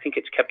 And I think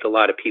it's kept a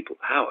lot of people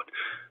out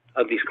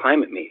of these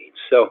climate meetings.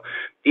 So,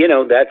 you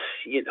know, that's,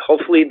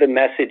 hopefully the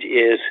message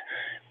is,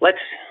 let's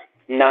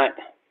not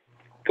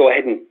go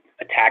ahead and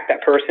attack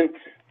that person.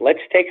 Let's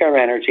take our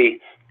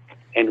energy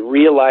and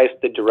realize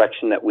the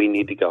direction that we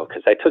need to go.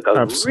 Because I took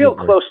a real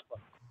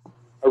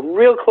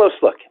close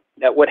look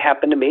at what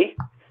happened to me,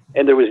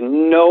 and there was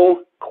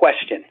no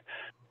question.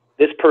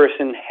 This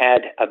person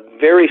had a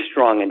very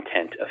strong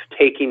intent of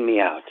taking me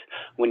out.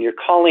 When you're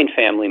calling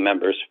family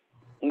members,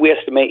 we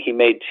estimate he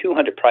made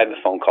 200 private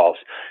phone calls.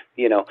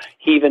 You know,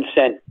 he even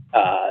sent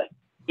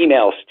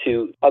emails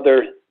to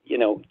other, you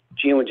know,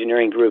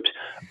 geoengineering groups,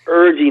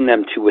 urging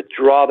them to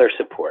withdraw their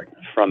support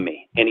from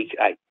me. And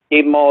I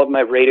gave him all of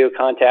my radio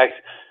contacts.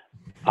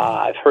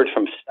 I've heard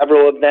from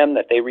several of them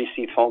that they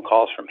received phone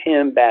calls from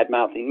him,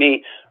 bad-mouthing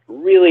me.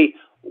 Really,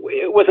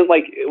 it wasn't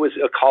like it was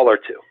a call or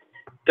two.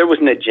 There was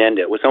an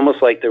agenda. It was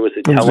almost like there was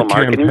a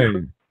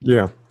telemarketing.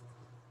 Yeah.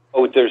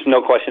 Oh, there's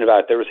no question about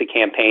it. There was a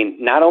campaign,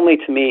 not only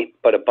to me,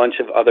 but a bunch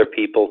of other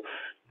people.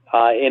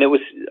 And it was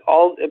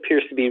all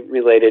appears to be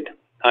related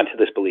onto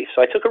this belief.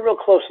 So I took a real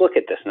close look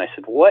at this, and I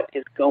said, what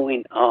is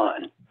going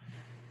on?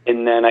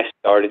 And then I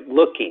started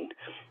looking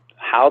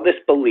how this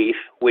belief,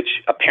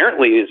 which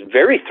apparently is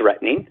very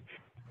threatening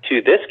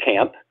to this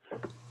camp,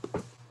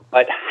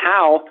 but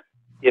how,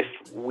 if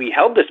we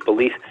held this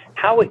belief,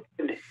 how it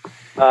could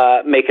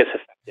make us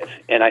effective.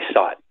 And I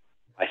saw it.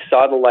 I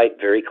saw the light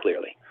very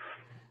clearly.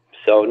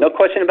 So no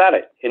question about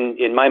it,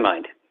 in my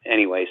mind,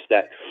 anyways,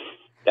 that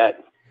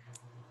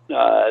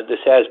this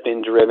has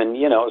been driven,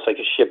 you know, it's like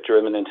a ship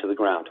driven into the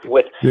ground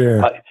with,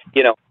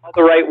 you know, all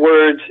the right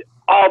words,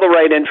 all the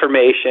right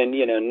information,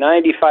 you know,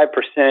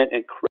 95%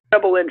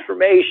 incredible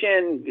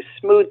information,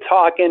 smooth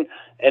talking,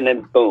 and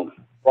then boom,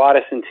 brought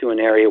us into an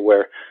area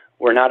where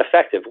we're not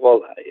effective.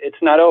 Well,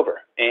 it's not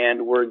over,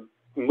 and we're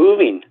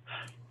moving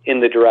in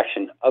the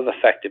direction of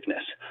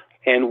effectiveness,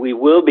 and we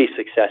will be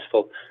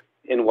successful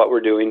in what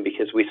we're doing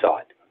because we saw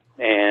it.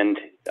 And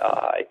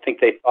I think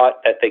they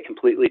thought that they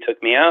completely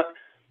took me out.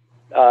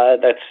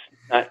 That's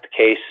not the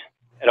case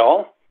at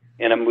all,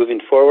 and I'm moving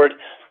forward.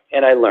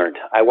 And I learned.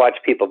 I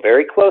watch people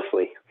very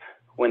closely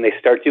when they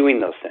start doing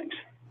those things.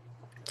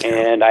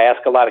 And I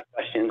ask a lot of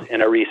questions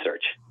and I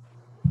research.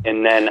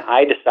 And then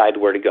I decide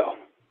where to go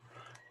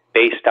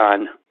based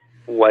on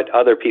what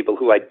other people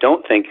who I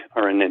don't think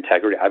are in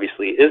integrity,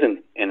 obviously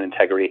isn't in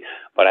integrity,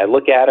 but I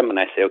look at them and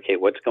I say, okay,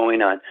 what's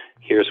going on?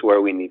 Here's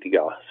where we need to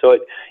go. So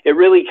it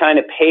really kind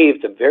of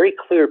paved a very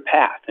clear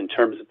path in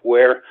terms of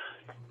where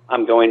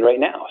I'm going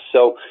right now.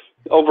 So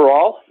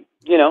overall,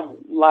 you know,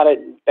 a lot of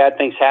bad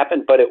things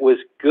happened, but it was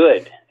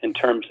good in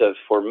terms of,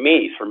 for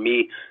me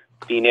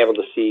being able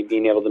to see,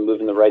 being able to move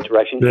in the right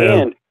direction,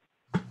 and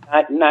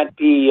not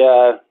be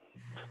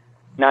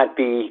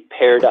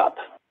paired up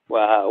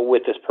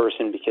with this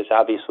person, because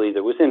obviously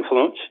there was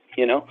influence,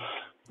 you know,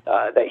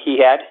 that he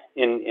had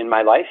in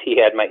my life. He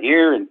had my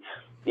ear, and,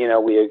 you know,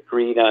 we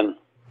agreed on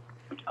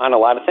a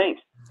lot of things.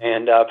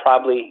 And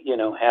probably, you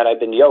know, had I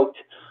been yoked,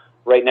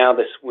 right now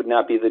this would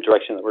not be the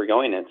direction that we're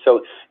going in.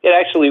 So it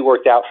actually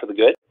worked out for the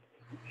good,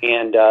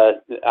 and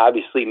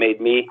obviously made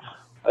me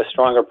a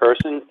stronger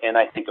person. And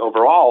I think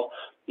overall,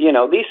 you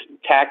know, these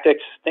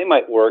tactics, they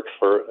might work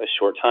for a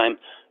short time,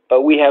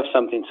 but we have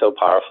something so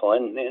powerful,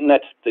 and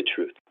that's the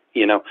truth.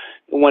 You know,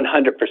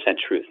 100%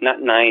 truth,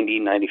 not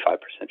 90,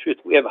 95% truth.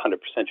 We have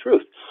 100%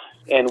 truth.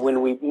 And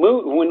when we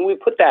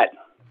put that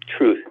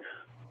truth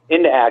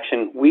into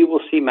action, we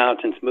will see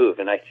mountains move.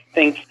 And I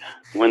think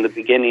when the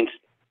beginnings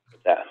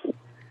of that.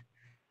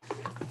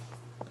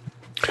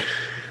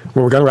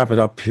 Well, we got to wrap it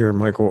up here,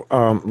 Michael.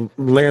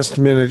 Last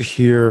minute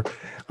here,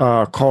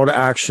 call to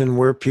action,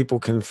 where people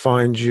can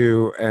find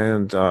you,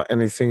 and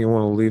anything you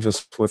want to leave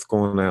us with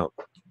going out.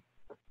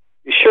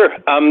 Sure. Sure.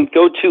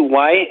 Go to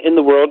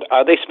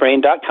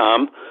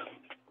whyintheworldaretheyspraying.com.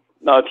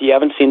 Now, if you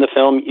haven't seen the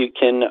film, you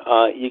can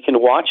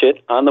watch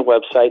it on the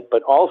website.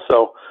 But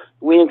also,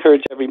 we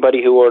encourage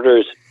everybody who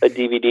orders a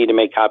DVD to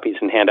make copies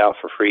and hand out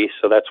for free.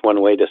 So that's one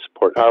way to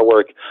support our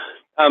work.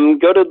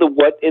 Go to the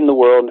What in the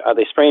World Are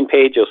They Spraying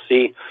page. You'll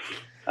see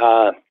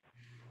the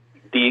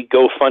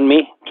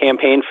GoFundMe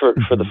campaign for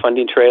the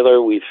funding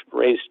trailer. We've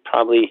raised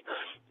probably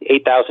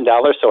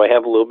 $8,000, so I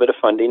have a little bit of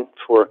funding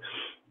for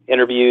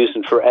interviews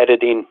and for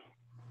editing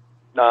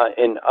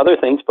and other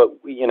things. But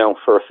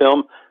for a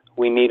film,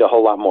 we need a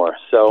whole lot more.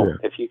 So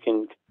if you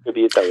can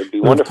contribute, that would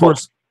be wonderful. Of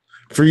course,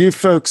 for you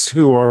folks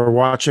who are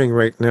watching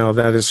right now,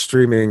 that is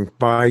streaming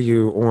by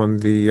you on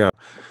the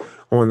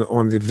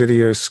on the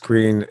video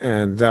screen,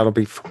 and that'll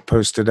be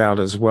posted out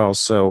as well.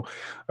 So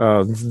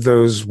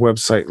those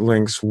website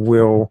links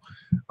will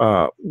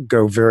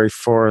go very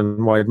far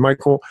and wide.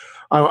 Michael,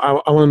 I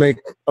want to make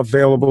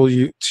available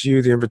to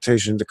you the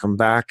invitation to come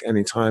back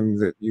anytime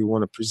that you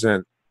want to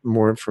present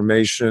more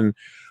information.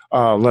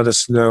 Let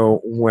us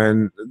know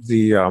when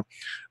the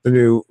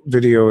new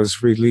video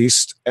is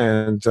released,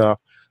 and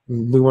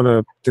we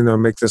want to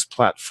make this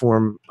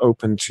platform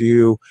open to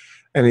you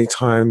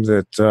anytime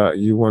that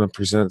you want to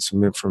present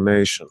some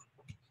information.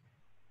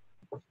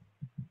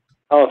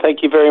 Oh,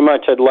 thank you very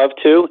much. I'd love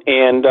to,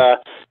 and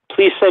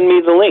please send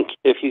me the link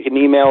if you can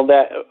email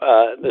that.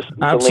 The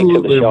link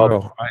to the show.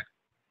 Will.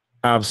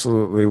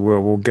 Absolutely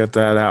will. We'll get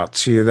that out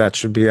to you. That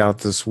should be out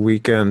this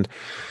weekend.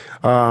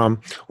 We're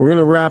going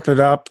to wrap it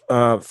up.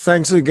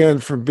 Thanks again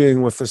for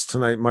being with us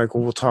tonight,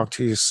 Michael. We'll talk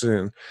to you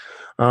soon.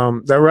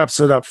 That wraps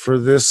it up for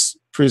this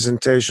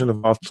presentation of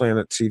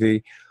OffPlanet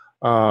TV.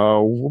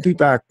 We'll be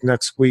back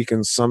next week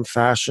in some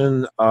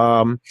fashion.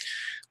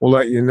 We'll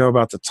let you know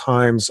about the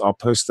times. I'll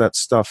post that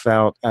stuff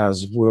out,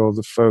 as will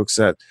the folks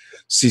at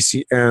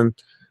CCN.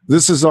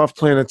 This is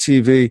OffPlanet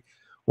TV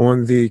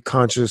on the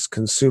Conscious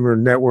Consumer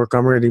Network.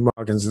 I'm Randy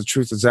Moggins. The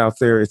truth is out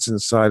there. It's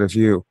inside of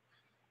you.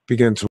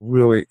 Begin to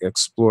really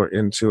explore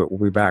into it. We'll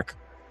be back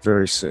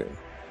very soon.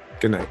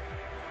 Good night.